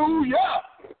 Hallelujah.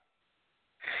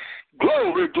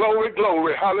 Glory, glory,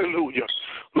 glory. Hallelujah.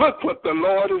 Look what the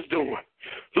Lord is doing.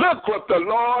 Look what the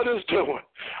Lord is doing.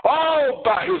 All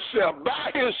by Himself,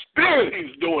 by His Spirit,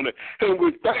 He's doing it. And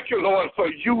we thank you, Lord, for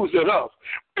using us.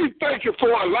 We thank you for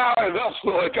allowing us,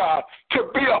 Lord God, to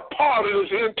be a part of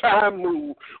this end-time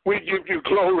move. We give you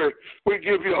glory. We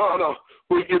give you honor.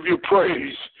 We give you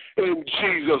praise. In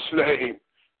Jesus' name,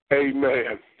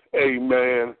 amen,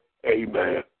 amen,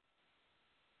 amen.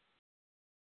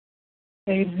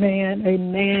 Amen.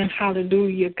 Amen.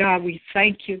 Hallelujah. God, we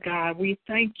thank you, God. We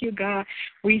thank you, God.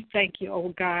 We thank you,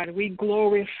 oh God. We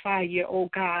glorify you, oh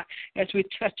God, as we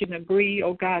touch and agree,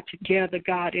 oh God, together,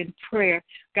 God, in prayer.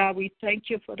 God, we thank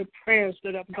you for the prayers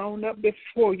that have gone up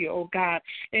before you, oh God,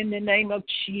 in the name of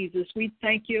Jesus. We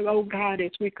thank you, oh God,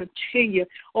 as we continue,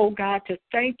 oh God, to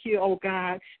thank you, oh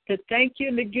God, to thank you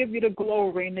and to give you the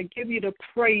glory and to give you the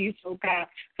praise, oh God,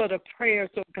 for the prayers,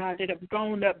 oh God, that have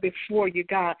gone up before you,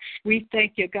 God. We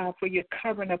thank you, God, for your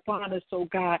covering upon us, oh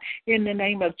God, in the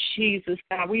name of Jesus,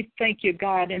 God. We thank you,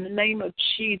 God, in the name of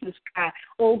Jesus, God,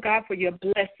 oh God, for your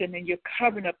blessing and your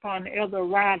covering upon Elder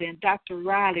Riley and Dr.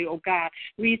 Riley, oh God.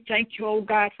 We thank you, oh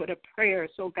God, for the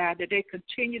prayers, oh God, that they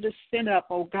continue to send up,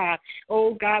 oh God.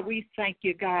 Oh God, we thank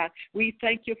you, God. We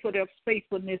thank you for their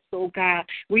faithfulness, oh God.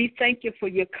 We thank you for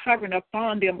your covering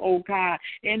upon them, oh God,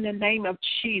 in the name of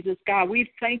Jesus, God. We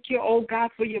thank you, oh God,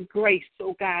 for your grace,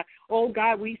 oh God. Oh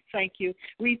God, we thank you.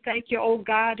 We thank you, oh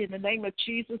God, in the name of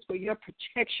Jesus, for your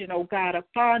protection, oh God,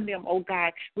 upon them, oh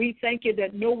God. We thank you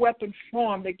that no weapon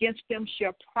formed against them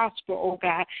shall prosper, oh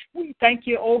God. We thank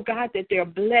you, oh God, that they're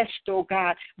blessed, oh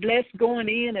God, blessed going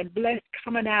in and blessed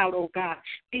coming out, oh God.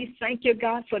 We thank you,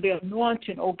 God, for the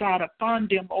anointing, oh God, upon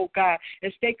them, oh God,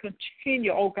 as they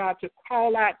continue, oh God, to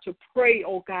call out, to pray,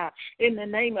 oh God, in the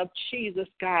name of Jesus,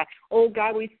 God. Oh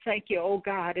God, we thank you, oh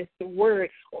God, as the word,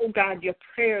 oh God, your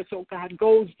prayers, oh God,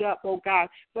 goes up, oh God,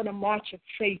 for the march of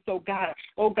faith, oh God.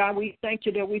 Oh God, we thank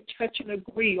you that we touch and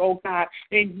agree, oh God,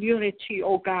 in unity,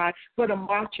 oh God, for the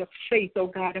march of faith, oh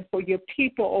God, and for your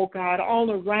people, oh God,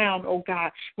 all around, oh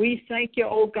God. We thank you,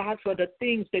 oh God, for the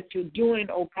things that you're doing,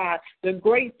 oh God, the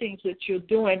great things that you're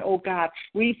doing, oh God.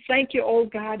 We thank you, oh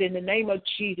God, in the name of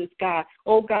Jesus, God.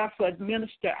 Oh God, for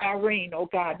Minister Irene, oh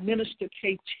God, Minister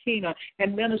Katina,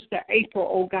 and Minister April,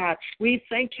 oh God. We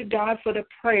thank you, God, for the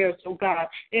prayers, oh God,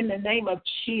 in the name of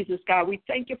Jesus, God. We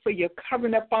thank you for your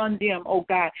covering upon them, oh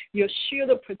God, your shield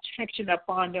of protection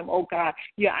upon them, oh God,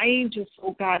 your angels,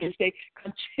 oh God, as they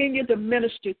continue to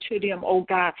minister to them, oh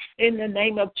God, in the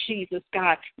name of Jesus,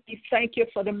 God. We thank you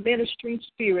for the ministering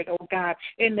spirit, oh God,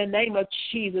 in the name of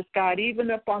Jesus, God,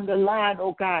 even up on the line,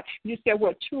 oh God. You said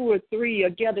where 2 or 3 are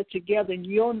gathered together in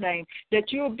your name,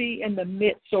 that you'll be in the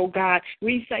midst, oh God.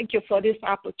 We thank you for this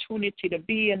opportunity to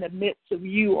be in the midst of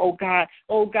you, oh God,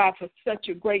 for such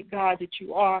a great God that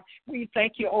you are. We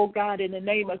thank you, oh God, in the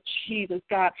name of Jesus,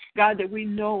 God, that we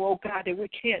know, oh God, that we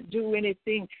can't do do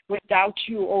anything without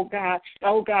you, oh God.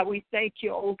 Oh God, we thank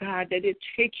you, oh God, that it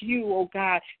takes you, oh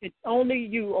God. It's only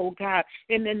you, oh God,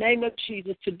 in the name of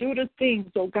Jesus, to do the things,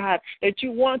 oh God, that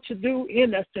you want to do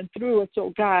in us and through us,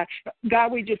 oh God.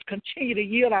 God, we just continue to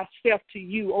yield ourselves to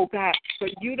you, oh God, for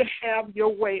you to have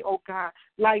your way, oh God,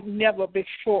 like never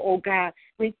before, oh God.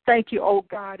 We thank you, oh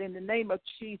God, in the name of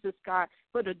Jesus, God,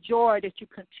 for the joy that you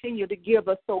continue to give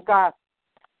us, oh God,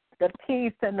 the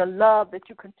peace and the love that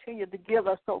you continue to give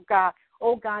us, oh God.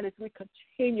 Oh, God, as we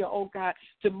continue, oh, God,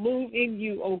 to move in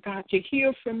you, oh, God, to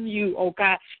hear from you, oh,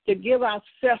 God, to give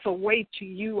ourselves away to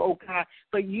you, oh, God,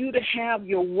 for you to have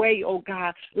your way, oh,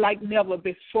 God, like never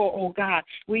before, oh, God.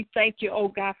 We thank you, oh,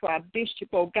 God, for our bishop,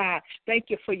 oh, God. Thank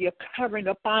you for your covering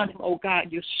upon him, oh,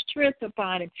 God, your strength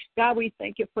upon him. God, we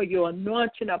thank you for your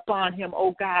anointing upon him,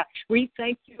 oh, God. We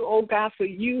thank you, oh, God, for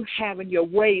you having your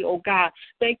way, oh, God.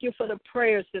 Thank you for the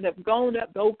prayers that have gone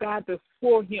up, oh, God,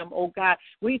 before him, oh, God.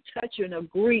 We touch you and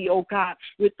agree, oh God,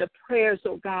 with the prayers,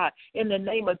 oh God, in the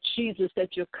name of Jesus,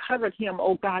 that you covered him,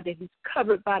 oh God, that he's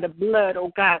covered by the blood,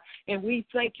 oh God. And we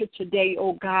thank you today,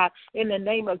 oh God, in the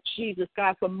name of Jesus,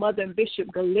 God, for Mother and Bishop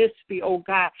Gillespie, oh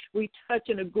God. We touch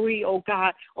and agree, oh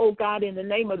God, in the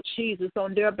name of Jesus,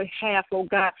 on their behalf, oh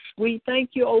God. We thank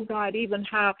you, oh God, even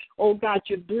how, oh God,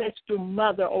 you blessed through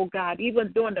Mother, oh God,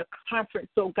 even during the conference,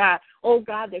 oh God,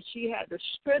 that she had the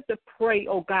strength to pray,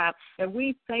 oh God. And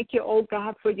we thank you, oh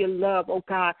God, for your love, oh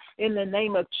God, in the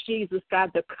name of Jesus,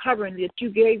 God, the covering that you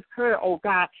gave her, oh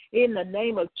God, in the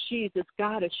name of Jesus,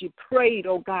 God, as she prayed,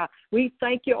 oh God. We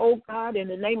thank you, oh God, in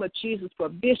the name of Jesus, for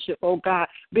Bishop, oh God,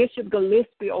 Bishop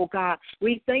Gillespie, oh God.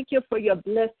 We thank you for your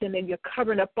blessing and your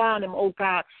covering upon him, oh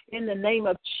God, in the name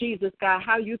of Jesus, God,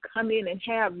 how you come in and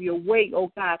have your way,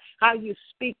 oh God, how you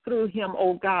speak through him,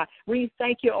 oh God. We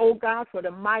thank you, oh God, for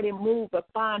the mighty move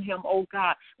upon him, oh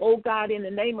God, in the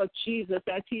name of Jesus,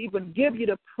 that he even give you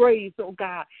the praise, oh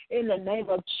God, in the name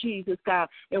of Jesus, God.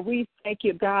 And we thank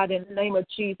you, God, in the name of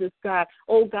Jesus, God,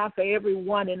 oh God, for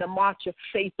everyone in the march of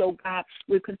faith, oh God.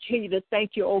 We continue to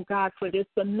thank you, oh God, for this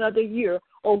another year,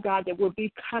 oh God, that will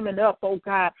be coming up, oh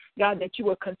God, that you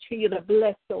will continue to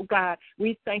bless, oh God.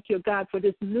 We thank you, God, for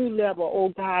this new level, oh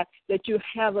God, that you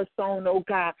have us on, oh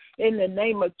God, in the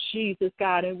name of Jesus,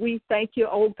 God. And we thank you,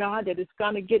 oh God, that it's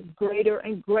going to get greater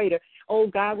and greater. Oh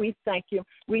God, we thank you.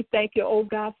 We thank you, oh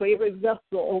God, for every vessel,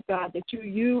 oh God, that you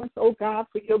use, oh God,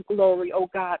 for your glory, oh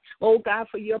God,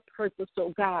 for your purpose,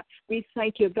 oh God. We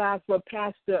thank you, God, for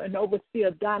Pastor and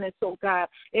Overseer Donis, oh God,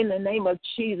 in the name of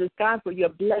Jesus, God, for your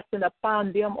blessing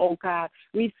upon them, oh God.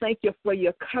 We thank you for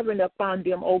your covering upon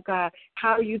them, oh God,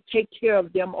 how you take care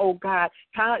of them, oh God,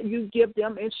 how you give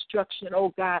them instruction,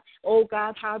 oh God,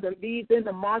 how to lead in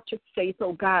the march of faith,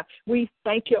 oh God. We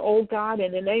thank you, oh God,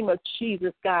 in the name of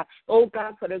Jesus, God, oh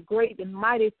God, for the great and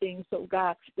mighty things, oh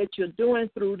God, that you're doing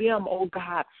through them, oh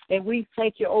God. And we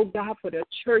thank you, oh God, for the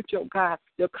church, oh God,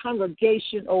 the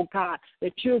congregation, oh God,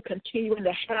 that you're continuing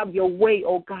to have your way,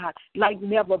 oh God, like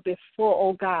never before,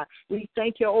 oh God. We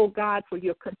thank you, oh God, for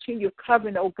your continued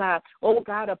covering, oh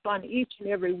God, upon each and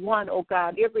every one, oh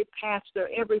God, every pastor,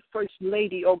 every first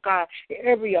lady, oh God,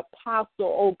 every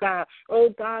apostle, oh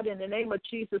God, in the name of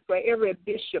Jesus, for every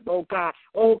bishop, oh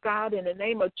God, in the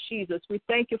name of Jesus. We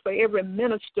thank you for every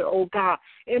minister, oh God,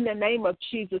 in the name of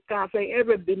Jesus, God, for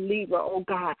every believer, oh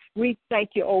God. We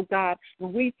thank you, oh God,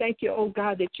 and we thank you, oh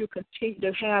God, that you continue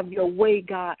to have your way,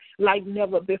 God, like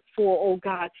never before, oh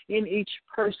God, in each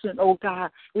person, oh God.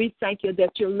 We thank you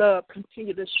that your love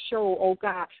continue to show, oh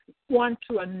God, one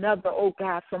to another, oh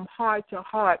God, from heart to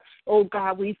heart, oh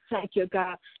God. We thank you,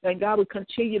 God, and God, we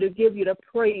continue to give you the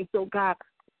praise, oh God,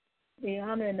 the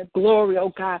honor and the glory,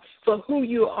 oh God, for who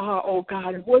you are, oh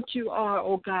God, and what you are,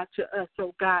 oh God, to us,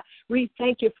 oh God. We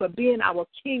thank you for being our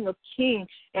King of Kings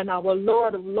and our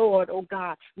Lord of Lords, oh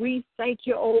God. We thank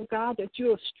you, oh God, that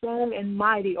you are strong and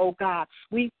mighty, oh God.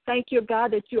 We thank you,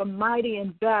 God, that you are mighty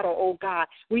in battle, oh God.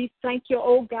 We thank you,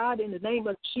 oh God, in the name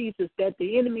of Jesus, that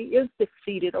the enemy is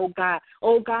defeated, oh God,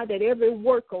 that every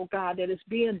work, oh God, that is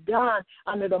being done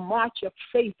under the march of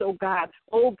faith, oh God,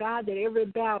 that every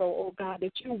battle, oh God,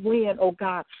 that you win, oh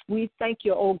God. We thank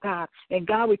you, oh God. And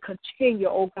God, we continue,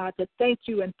 oh God, to thank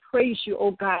you and praise you,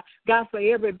 oh God, for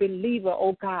every believer,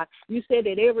 oh God. You said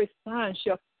that every son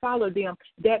shall follow them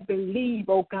that believe,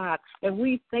 oh God. And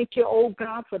we thank you, oh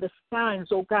God, for the signs,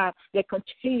 oh God, that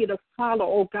continue to follow,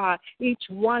 oh God, each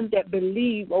one that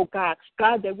believe, oh God.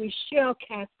 God, that we shall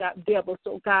cast out devils,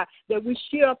 oh God, that we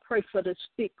shall pray for the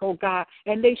sick, oh God,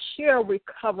 and they shall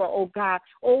recover, oh God.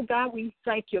 Oh God, we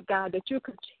thank you, God, that you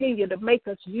continue to make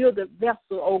us yielded vessel,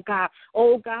 oh God.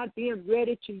 Oh God, being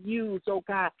ready to use, oh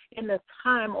God, in the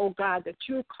time, oh God, that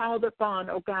you called upon,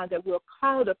 oh God, that we're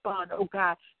called upon, oh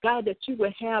God. God, that you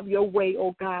will have your way,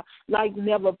 oh God, like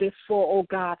never before, oh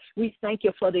God. We thank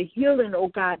you for the healing, oh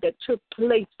God, that took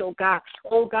place, oh God.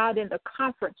 Oh God, in the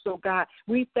conference, oh God.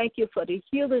 We thank you for the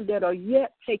healing that are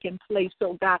yet taking place,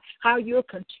 oh God. How you're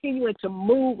continuing to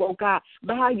move, oh God,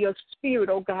 by your spirit,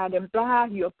 oh God, and by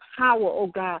your power,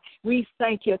 oh God. We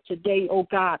thank you today, oh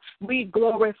God. We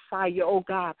glorify you, oh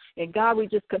God. And God, we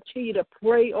just continue to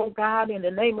pray, oh God, in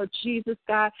the name of Jesus,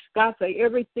 God. God, for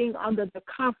everything under the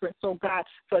conference, oh God,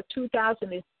 for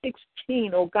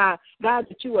 2016, oh God. God,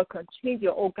 that you will continue,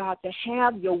 oh God, to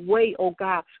have your way, oh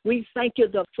God. We thank you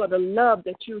for the love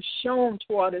that you've shown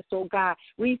toward us, oh God.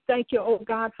 We thank you, oh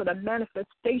God, for the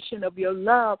manifestation of your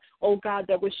love, oh God,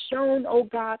 that was shown, oh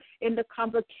God, in the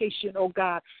convocation, oh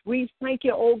God. We thank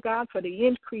you, oh God, for the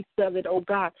increase of it, oh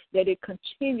God, that it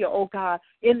continue, oh God,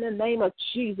 in the name of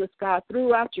Jesus, God,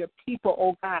 throughout your people,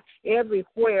 oh God,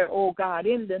 everywhere, oh God,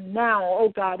 in the now, oh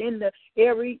God, in the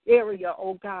every area,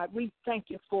 oh God. We thank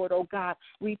you for it, oh God.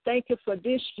 We thank you for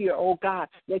this year, oh God,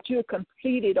 that you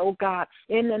completed, oh God,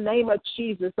 in the name of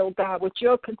Jesus, oh God, with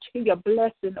your continued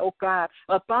blessing, oh God,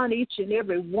 upon each and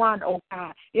every one, oh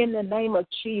God, in the name of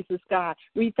Jesus, God.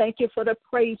 We thank you for the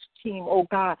praise team, oh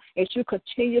God, as you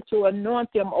continue to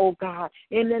anoint them, oh God,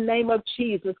 in the name of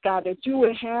Jesus, God, that you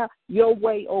will have your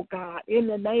way, oh God, in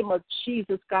the name of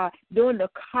Jesus, God, during the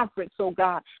conference, oh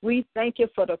God. We thank you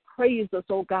for the praisers,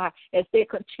 oh God, as they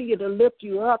continue to lift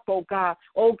you up, oh God,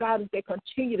 as they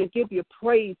continue to give you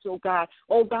praise, oh God,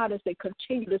 as they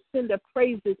continue to send the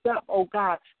praises up, oh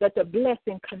God, that the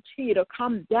blessing continue to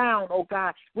come down, oh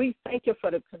God. We thank you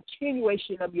for the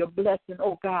continuation of your blessing,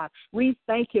 oh God. We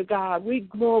thank you, God. We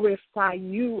glorify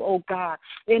you, oh God,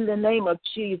 in the name of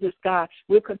Jesus, God.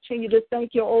 We'll continue to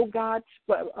thank you, oh God,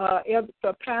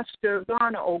 for Pastor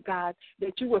Garner, oh God,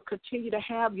 that you will continue to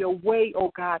have your way,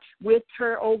 oh God, with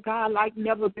her, oh God, like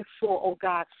never before, oh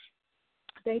God.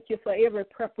 Thank you for every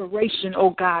preparation,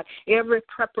 oh God,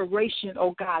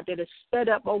 oh God, that is set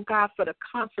up, oh God, for the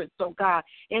conference, oh God,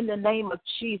 in the name of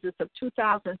Jesus of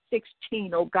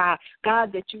 2016, oh God.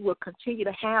 God, that you will continue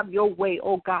to have your way,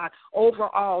 oh God,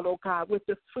 overall, oh God, with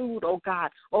the food, oh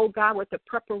God, with the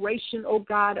preparation, oh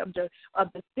God, of the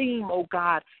theme, oh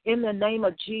God, in the name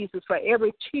of Jesus, for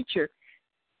every teacher,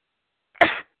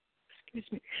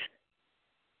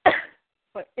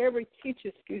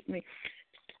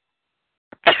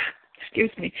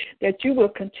 that you will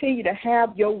continue to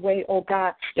have your way, oh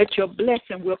God, that your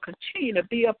blessing will continue to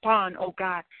be upon, oh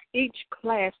God, each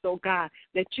class, oh God,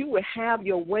 that you will have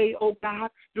your way, oh God,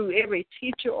 through every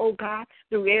teacher, oh God,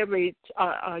 through every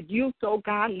youth, oh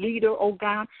God, leader, oh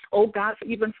God,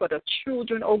 even for the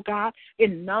children, oh God,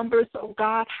 in numbers, oh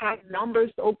God, high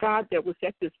numbers, oh God, that was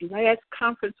at this last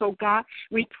conference, oh God.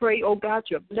 We pray, oh God,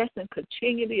 your blessing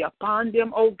continually upon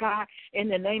them, oh God, in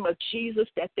the name of Jesus,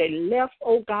 that they left,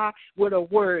 oh God, with a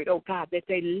word, oh God, that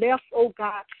they left, oh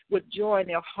God, with joy in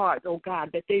their heart, oh God,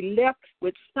 that they left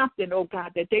with something, oh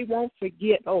God, that they won't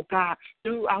forget, oh God,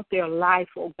 throughout their life,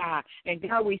 oh God. And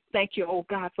God, we thank you, oh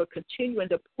God, for continuing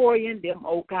to pour in them,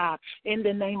 oh God, in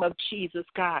the name of Jesus,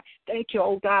 God. Thank you,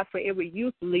 oh God, for every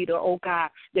youth leader, oh God,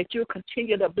 that you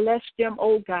continue to bless them,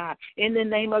 oh God, in the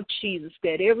name of Jesus,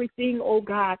 that everything, oh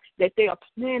God, that they are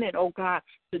planning, oh God,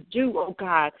 to do, oh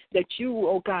God, that you,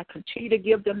 oh God, continue to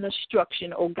give them the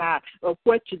instruction, oh God, of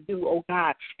what to do, oh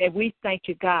God. And we thank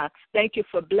you, God. Thank you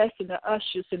for blessing the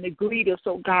ushers and the greeters,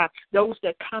 oh God, those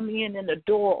that come in the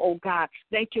door, oh God.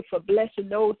 Thank you for blessing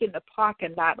those in the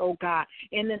parking lot, oh God.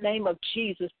 In the name of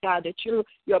Jesus, God, that your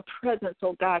presence,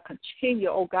 oh God, continue,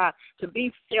 oh God, to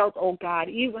be felt, oh God,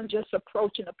 even just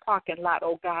approaching the parking lot,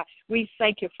 oh God. We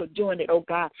thank you for doing it, oh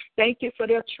God. Thank you for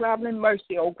their traveling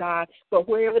mercy, oh God, for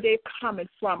wherever they're coming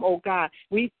from, oh God.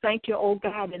 We thank you, oh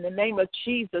God, in the name of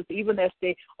Jesus, even as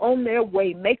they on their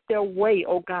way, make their way,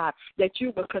 oh God, that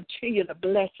you will continue to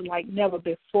bless like never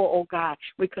before, oh God.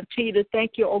 We continue to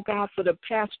thank you, oh God, for the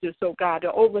pastors, oh God,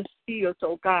 the overseers,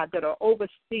 oh God, that are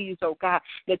overseas, oh God,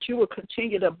 that you will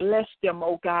continue to bless them,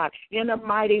 oh God, in a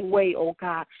mighty way, oh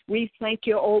God. We thank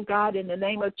you, oh God, in the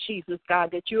name of Jesus, God,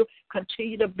 that you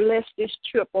continue to bless this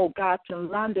trip, oh God, to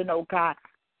London, oh God.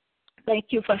 Thank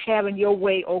you for having your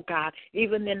way, oh God,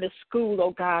 even in the school,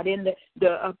 oh God, in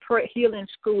the healing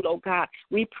school, oh God.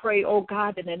 We pray, oh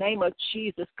God, in the name of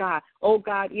Jesus, God, oh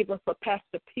God, even for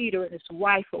Pastor Peter and his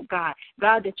wife, oh God,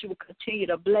 God, that you will continue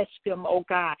to bless them, oh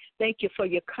God. Thank you for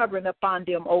your covering upon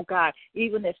them, oh God,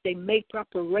 even as they make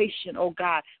preparation, oh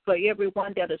God, for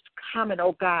everyone that is coming,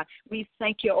 oh God. We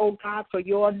thank you, oh God, for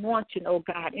your anointing, oh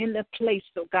God, in the place,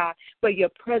 oh God, for your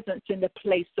presence in the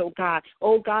place, oh God,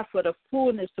 for the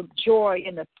fullness of joy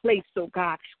in the place, oh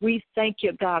God. We thank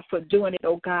you, God, for doing it,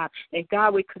 oh God. And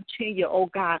God, we continue, oh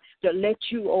God, to let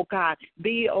you, oh God,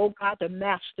 be, oh God, the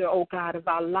master, oh God, of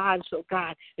our lives, oh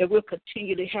God. And we'll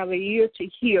continue to have an ear to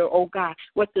hear, oh God,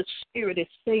 what the Spirit is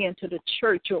saying to the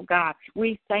church, oh God.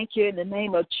 We thank you in the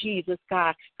name of Jesus,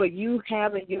 God, for you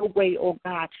having your way, oh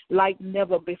God, like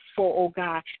never before, oh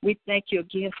God. We thank you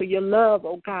again for your love,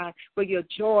 oh God, for your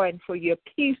joy and for your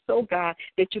peace, oh God,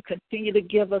 that you continue to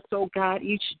give us, oh God,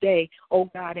 each day, oh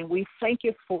God, and we thank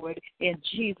you for it in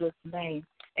Jesus' name.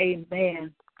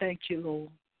 Amen. Thank you, Lord.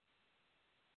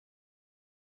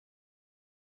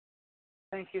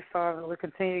 Thank you, Father. We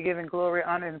continue giving glory,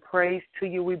 honor, and praise to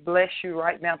you. We bless you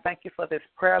right now. Thank you for this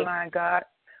prayer line, God.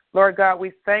 Lord God,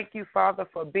 we thank you, Father,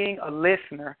 for being a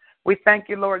listener. We thank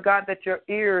you, Lord God, that your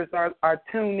ears are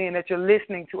tuned in, that you're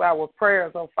listening to our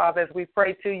prayers, oh Father, as we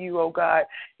pray to you, oh God,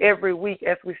 every week,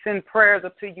 as we send prayers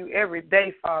up to you every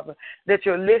day, Father, that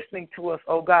you're listening to us,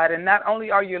 oh God. And not only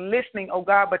are you listening, oh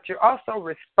God, but you're also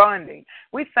responding.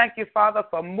 We thank you, Father,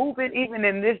 for moving even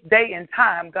in this day and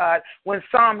time, God, when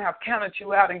some have counted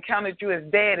you out and counted you as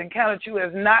dead and counted you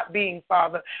as not being,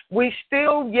 Father. We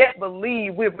still yet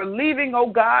believe. We're believing, oh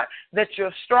God, that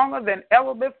you're stronger than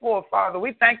ever before, Father.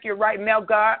 We thank you right now,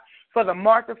 God, for the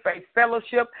Mark of Faith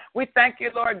Fellowship. We thank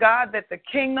you, Lord God, that the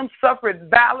kingdom suffered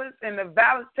violence and the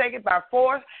violence taken by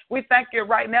force. We thank you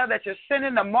right now that you're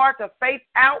sending the Mark of Faith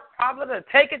out, Father, to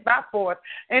take it by force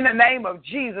in the name of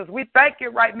Jesus. We thank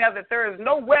you right now that there is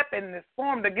no weapon that's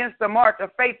formed against the Mark of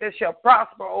Faith that shall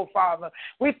prosper, oh Father.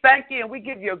 We thank you and we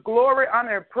give you glory,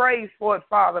 honor, and praise for it,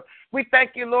 Father. We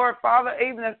thank you, Lord, Father,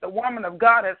 even as the woman of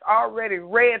God has already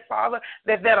read, Father,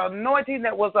 that anointing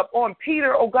that was upon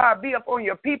Peter, oh God, be upon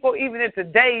your people, even in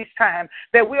today's time,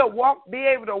 that we'll be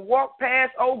able to walk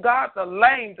past, oh God, the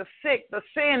lame, the sick, the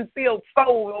sin-filled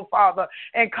soul, oh Father,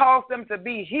 and cause them to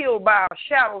be healed by our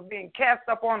shadows being cast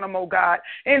upon them, oh God,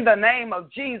 in the name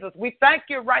of Jesus. We thank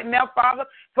you right now, Father,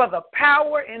 for the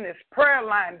power in this prayer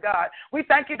line, God. We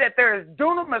thank you that there is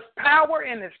dunamis power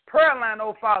in this prayer line,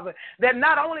 oh Father, that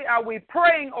not only are we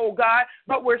praying, oh God,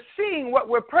 but we're seeing what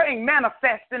we're praying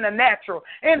manifest in the natural.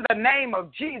 In the name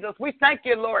of Jesus, we thank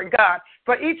you, Lord God,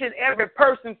 for each and every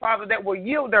person, Father, that will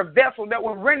yield their vessel, that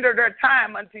will render their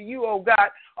time unto you, oh God,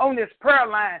 on this prayer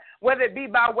line, whether it be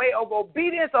by way of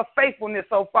obedience or faithfulness,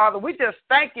 oh Father. We just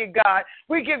thank you, God.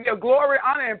 We give you glory,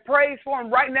 honor, and praise for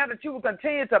them right now, that you will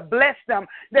continue to bless them,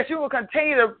 that you will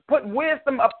continue to put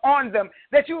wisdom upon them,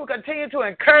 that you will continue to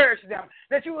encourage them,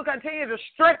 that you will continue to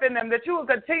strengthen them, that you will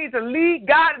continue to lead,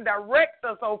 guide, and direct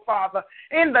us, oh Father,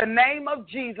 in the name of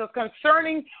Jesus,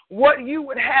 concerning what you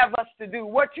would have us to do,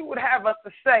 what you would have us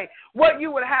to say, what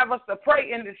you would have us to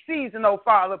pray in this season, oh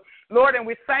Father. Lord, and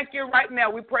we thank you right now.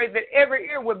 We pray that every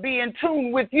ear would be in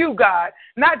tune with you, God.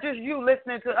 Not just you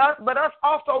listening to us, but us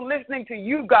also listening to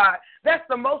you, God. That's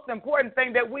the most important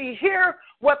thing, that we hear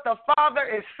what the Father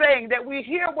is saying, that we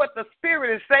hear what the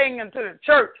Spirit is saying into the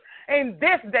church in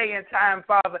this day and time,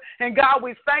 Father. And God,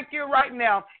 we thank you right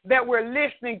now that we're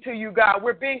listening to you, God.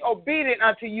 We're being obedient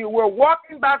unto you. We're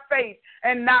walking by faith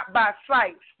and not by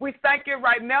sight. We thank you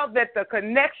right now that the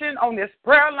connection on this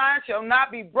prayer line shall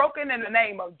not be broken in the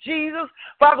name of Jesus.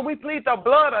 Father, we plead the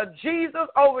blood of Jesus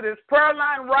over this prayer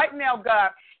line right now,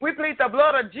 God. We plead the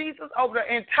blood of Jesus over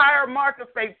the entire Mark of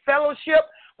Faith Fellowship,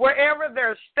 wherever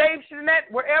they're stationed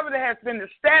at, wherever there has been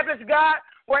established, God,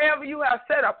 wherever you have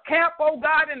set up camp, oh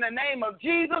God, in the name of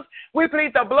Jesus. We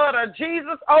plead the blood of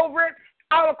Jesus over it,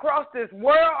 all across this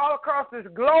world, all across this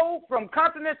globe, from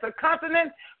continent to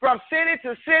continent, from city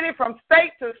to city, from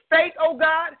state to state, oh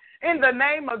God. In the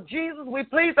name of Jesus, we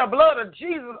plead the blood of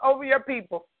Jesus over your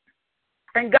people.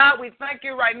 And God, we thank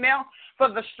you right now for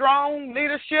the strong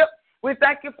leadership. We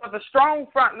thank you for the strong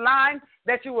front line,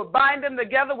 that you will bind them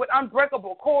together with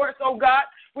unbreakable cords, oh God.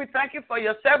 We thank you for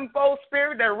your sevenfold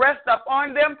spirit that rests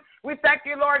upon them. We thank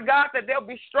you, Lord God, that they'll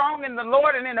be strong in the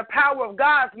Lord and in the power of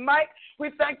God's might. We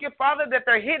thank you, Father, that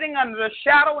they're hidden under the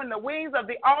shadow and the wings of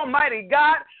the Almighty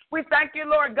God. We thank you,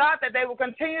 Lord God, that they will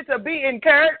continue to be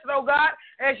encouraged, oh God,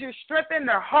 as you strengthen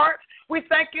their hearts. We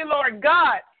thank you, Lord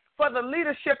God, for the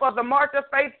leadership of the Mark of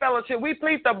Faith Fellowship. We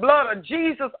plead the blood of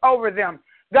Jesus over them.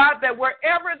 God, that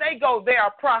wherever they go, they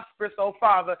are prosperous, oh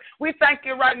Father. We thank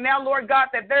you right now, Lord God,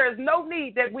 that there is no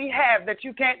need that we have that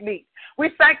you can't meet.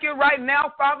 We thank you right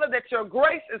now, Father, that your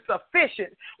grace is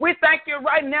sufficient. We thank you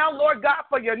right now, Lord God,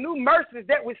 for your new mercies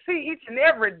that we see each and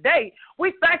every day.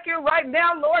 We thank you right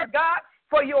now, Lord God,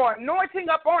 for your anointing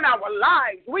upon our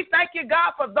lives. We thank you,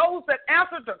 God, for those that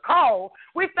answer the call.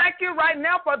 We thank you right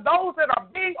now for those that are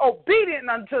being obedient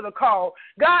unto the call.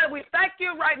 God, we thank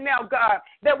you right now, God,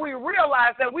 that we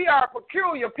realize that we are a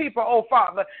peculiar people, oh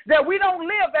Father, that we don't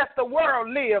live as the world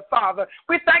lives, Father.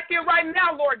 We thank you right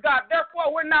now, Lord God.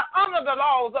 Therefore, we're not under the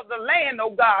laws of the land,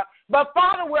 oh God, but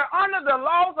Father, we're under the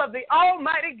laws of the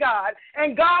Almighty God,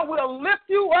 and God will lift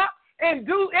you up. And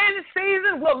do any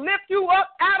season, we'll lift you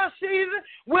up out of season.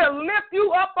 We'll lift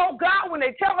you up, oh God, when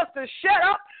they tell us to shut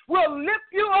up. We'll lift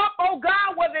you up, oh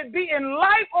God, whether it be in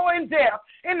life or in death,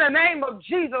 in the name of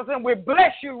Jesus. And we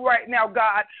bless you right now,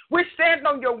 God. We stand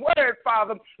on your word,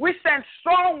 Father. We stand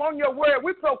strong on your word.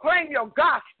 We proclaim your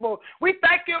gospel. We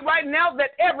thank you right now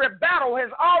that every battle has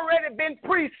already been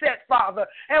preset, Father.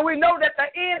 And we know that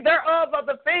the end thereof of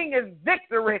the thing is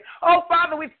victory. Oh,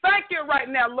 Father, we thank you right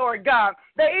now, Lord God,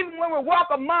 that even when we walk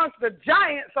amongst the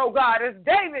giants, oh God, as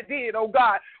David did, oh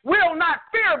God, we'll not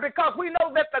fear because we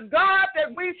know that the God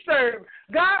that we serve,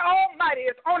 God Almighty,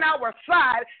 is on our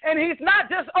side. And he's not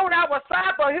just on our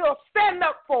side, but he'll stand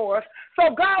up for us.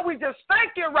 So, God, we just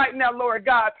thank you right now, Lord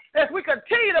God, as we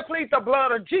continue to plead the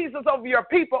blood of Jesus over your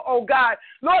people, oh God.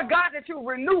 Lord God, that you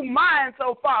renew minds,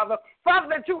 oh Father. Father,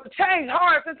 that you would change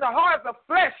hearts into hearts of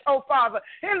flesh, oh Father.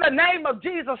 In the name of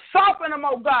Jesus, soften them,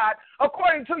 oh God,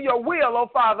 according to your will, oh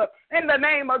Father. In the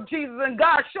name of Jesus. And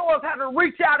God, show us how to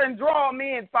reach out and draw them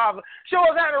in, Father. Show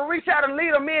us how to reach out and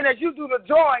lead them in as you do the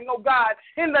drawing, oh God.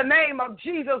 In the name of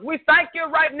Jesus, we thank you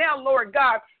right now, Lord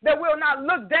God, that we'll not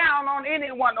look down on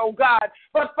anyone, oh God.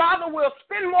 But Father, we'll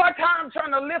spend more time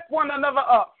trying to lift one another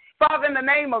up. Father, in the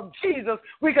name of Jesus,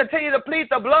 we continue to plead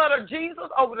the blood of Jesus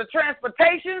over the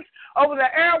transportations, over the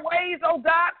airways, oh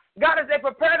God. God, as they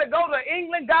prepare to go to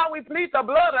England, God, we plead the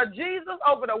blood of Jesus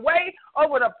over the way,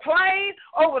 over the plane,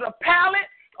 over the pallet,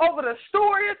 over the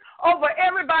stewardess, over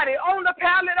everybody on the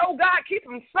pallet, oh God. Keep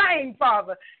them sane,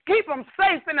 Father. Keep them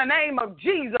safe in the name of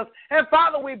Jesus. And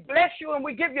Father, we bless you and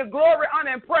we give you glory,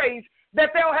 honor, and praise,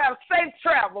 that they'll have safe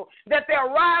travel, that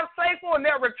they'll arrive safely and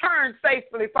they'll return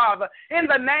safely, Father, in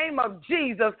the name of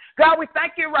Jesus. God, we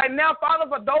thank you right now, Father,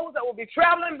 for those that will be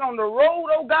traveling on the road,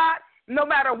 oh God, no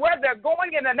matter where they're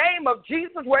going, in the name of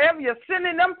Jesus, wherever you're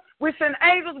sending them, we send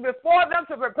angels before them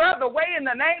to prepare the way in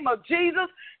the name of Jesus.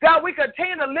 God, we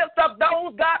continue to lift up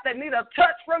those, God, that need a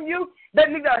touch from you,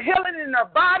 that need a healing in their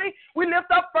body. We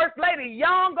lift up First Lady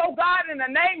Young, oh God, in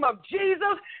the name of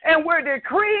Jesus, and we're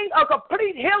decreeing a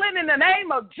complete healing in the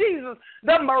name of Jesus.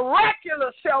 The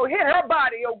miraculous shall hit her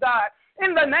body, oh God,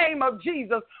 in the name of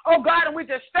Jesus. Oh God, and we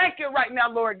just thank you right now,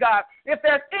 Lord God. If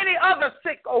there's any other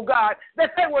sick, oh God,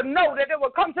 that they will know, that they will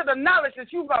come to the knowledge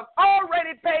that you have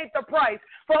already paid the price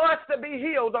for us to be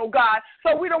healed, oh God,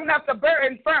 so we don't have to bear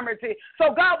infirmity.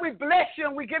 So God, we bless you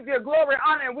and we give you glory,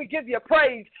 honor, and we give you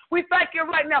praise. We thank you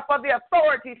right now for the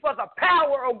authority, for the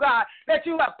power, oh God, that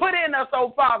you have put in us,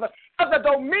 oh Father, for the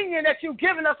dominion that you've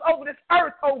given us over this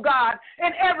earth, oh God,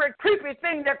 and every creepy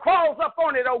thing that crawls up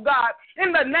on it, oh God,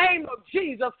 in the name of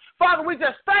Jesus. Father, we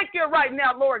just thank you right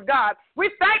now, Lord God. We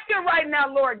thank you right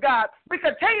now, Lord God. We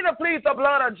continue to plead the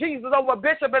blood of Jesus over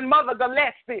Bishop and Mother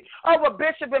Gillespie, over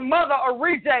Bishop and Mother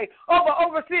Orije, over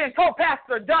Overseer and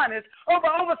Co-Pastor Donis, over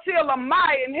Overseer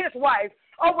Lamai and his wife,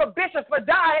 over Bishop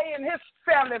Fadahe and his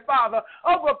family, Father,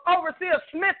 over Overseer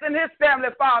Smith and his family,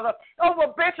 Father,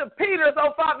 over Bishop Peters,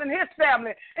 oh Father, and his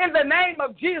family, in the name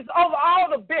of Jesus, over all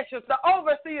the bishops, the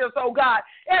overseers, oh God,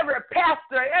 every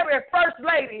pastor, every first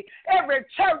lady, every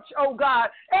church, oh God,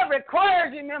 every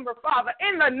clergy member, Father,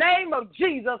 in the name of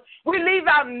Jesus, we leave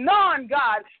out none,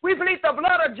 God. We plead the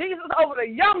blood of Jesus over the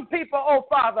young people, oh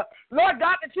Father. Lord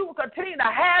God, that you will continue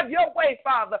to have your way,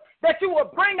 Father, that you will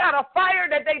bring out a fire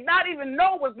that they not even know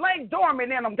was laying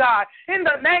dormant in them, God. In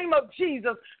the name of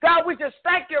Jesus, God, we just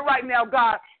thank you right now,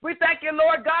 God. We thank you,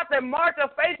 Lord God, that March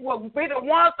of Faith will be the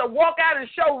ones to walk out and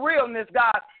show realness,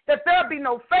 God. That there'll be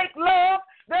no fake love,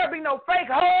 there'll be no fake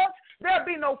hugs, there'll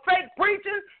be no fake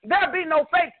preaching, there'll be no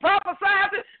fake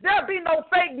prophesying, there'll be no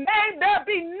fake name, there'll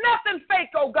be nothing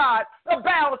fake, oh God,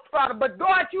 about us, Father. But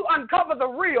God, you uncover the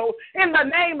real in the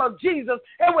name of Jesus.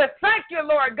 And we thank you,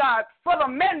 Lord God, for the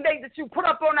mandate that you put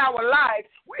up on our lives.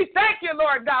 We thank you,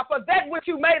 Lord God, for that which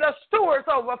you made us stewards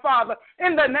over, Father,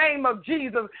 in the name of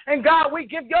Jesus. And God, we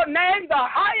give your name the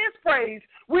highest praise.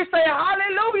 We say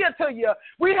hallelujah to you.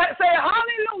 We say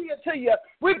hallelujah to you.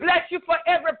 We bless you for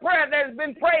every prayer that has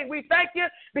been prayed. We thank you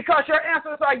because your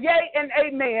answers are yea and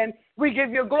amen. We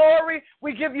give you glory,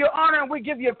 we give you honor, and we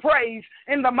give you praise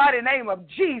in the mighty name of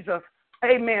Jesus.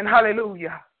 Amen.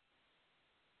 Hallelujah.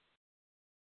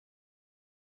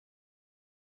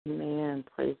 Amen.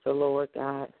 Praise the Lord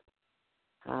God.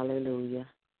 Hallelujah.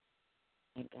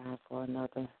 Thank God for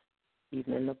another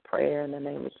evening of prayer in the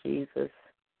name of Jesus.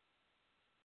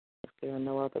 If there are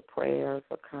no other prayers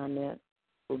or comments,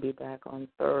 we'll be back on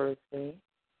Thursday.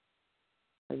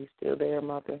 Are you still there,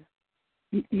 Mother?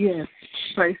 Yes.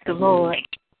 Praise the Lord.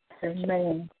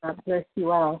 Amen. God bless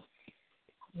you all.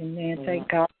 Amen. Yeah. Thank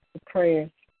God for the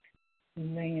prayers.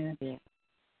 Amen. Yeah.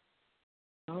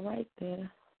 All right, then.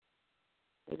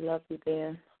 We love you,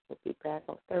 then. We'll be back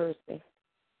on Thursday.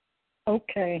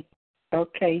 Okay.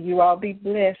 Okay. You all be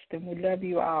blessed, and we love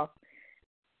you all.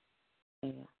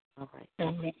 Yeah. All right.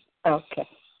 Amen. Okay.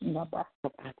 Bye-bye.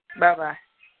 Bye-bye. Bye-bye.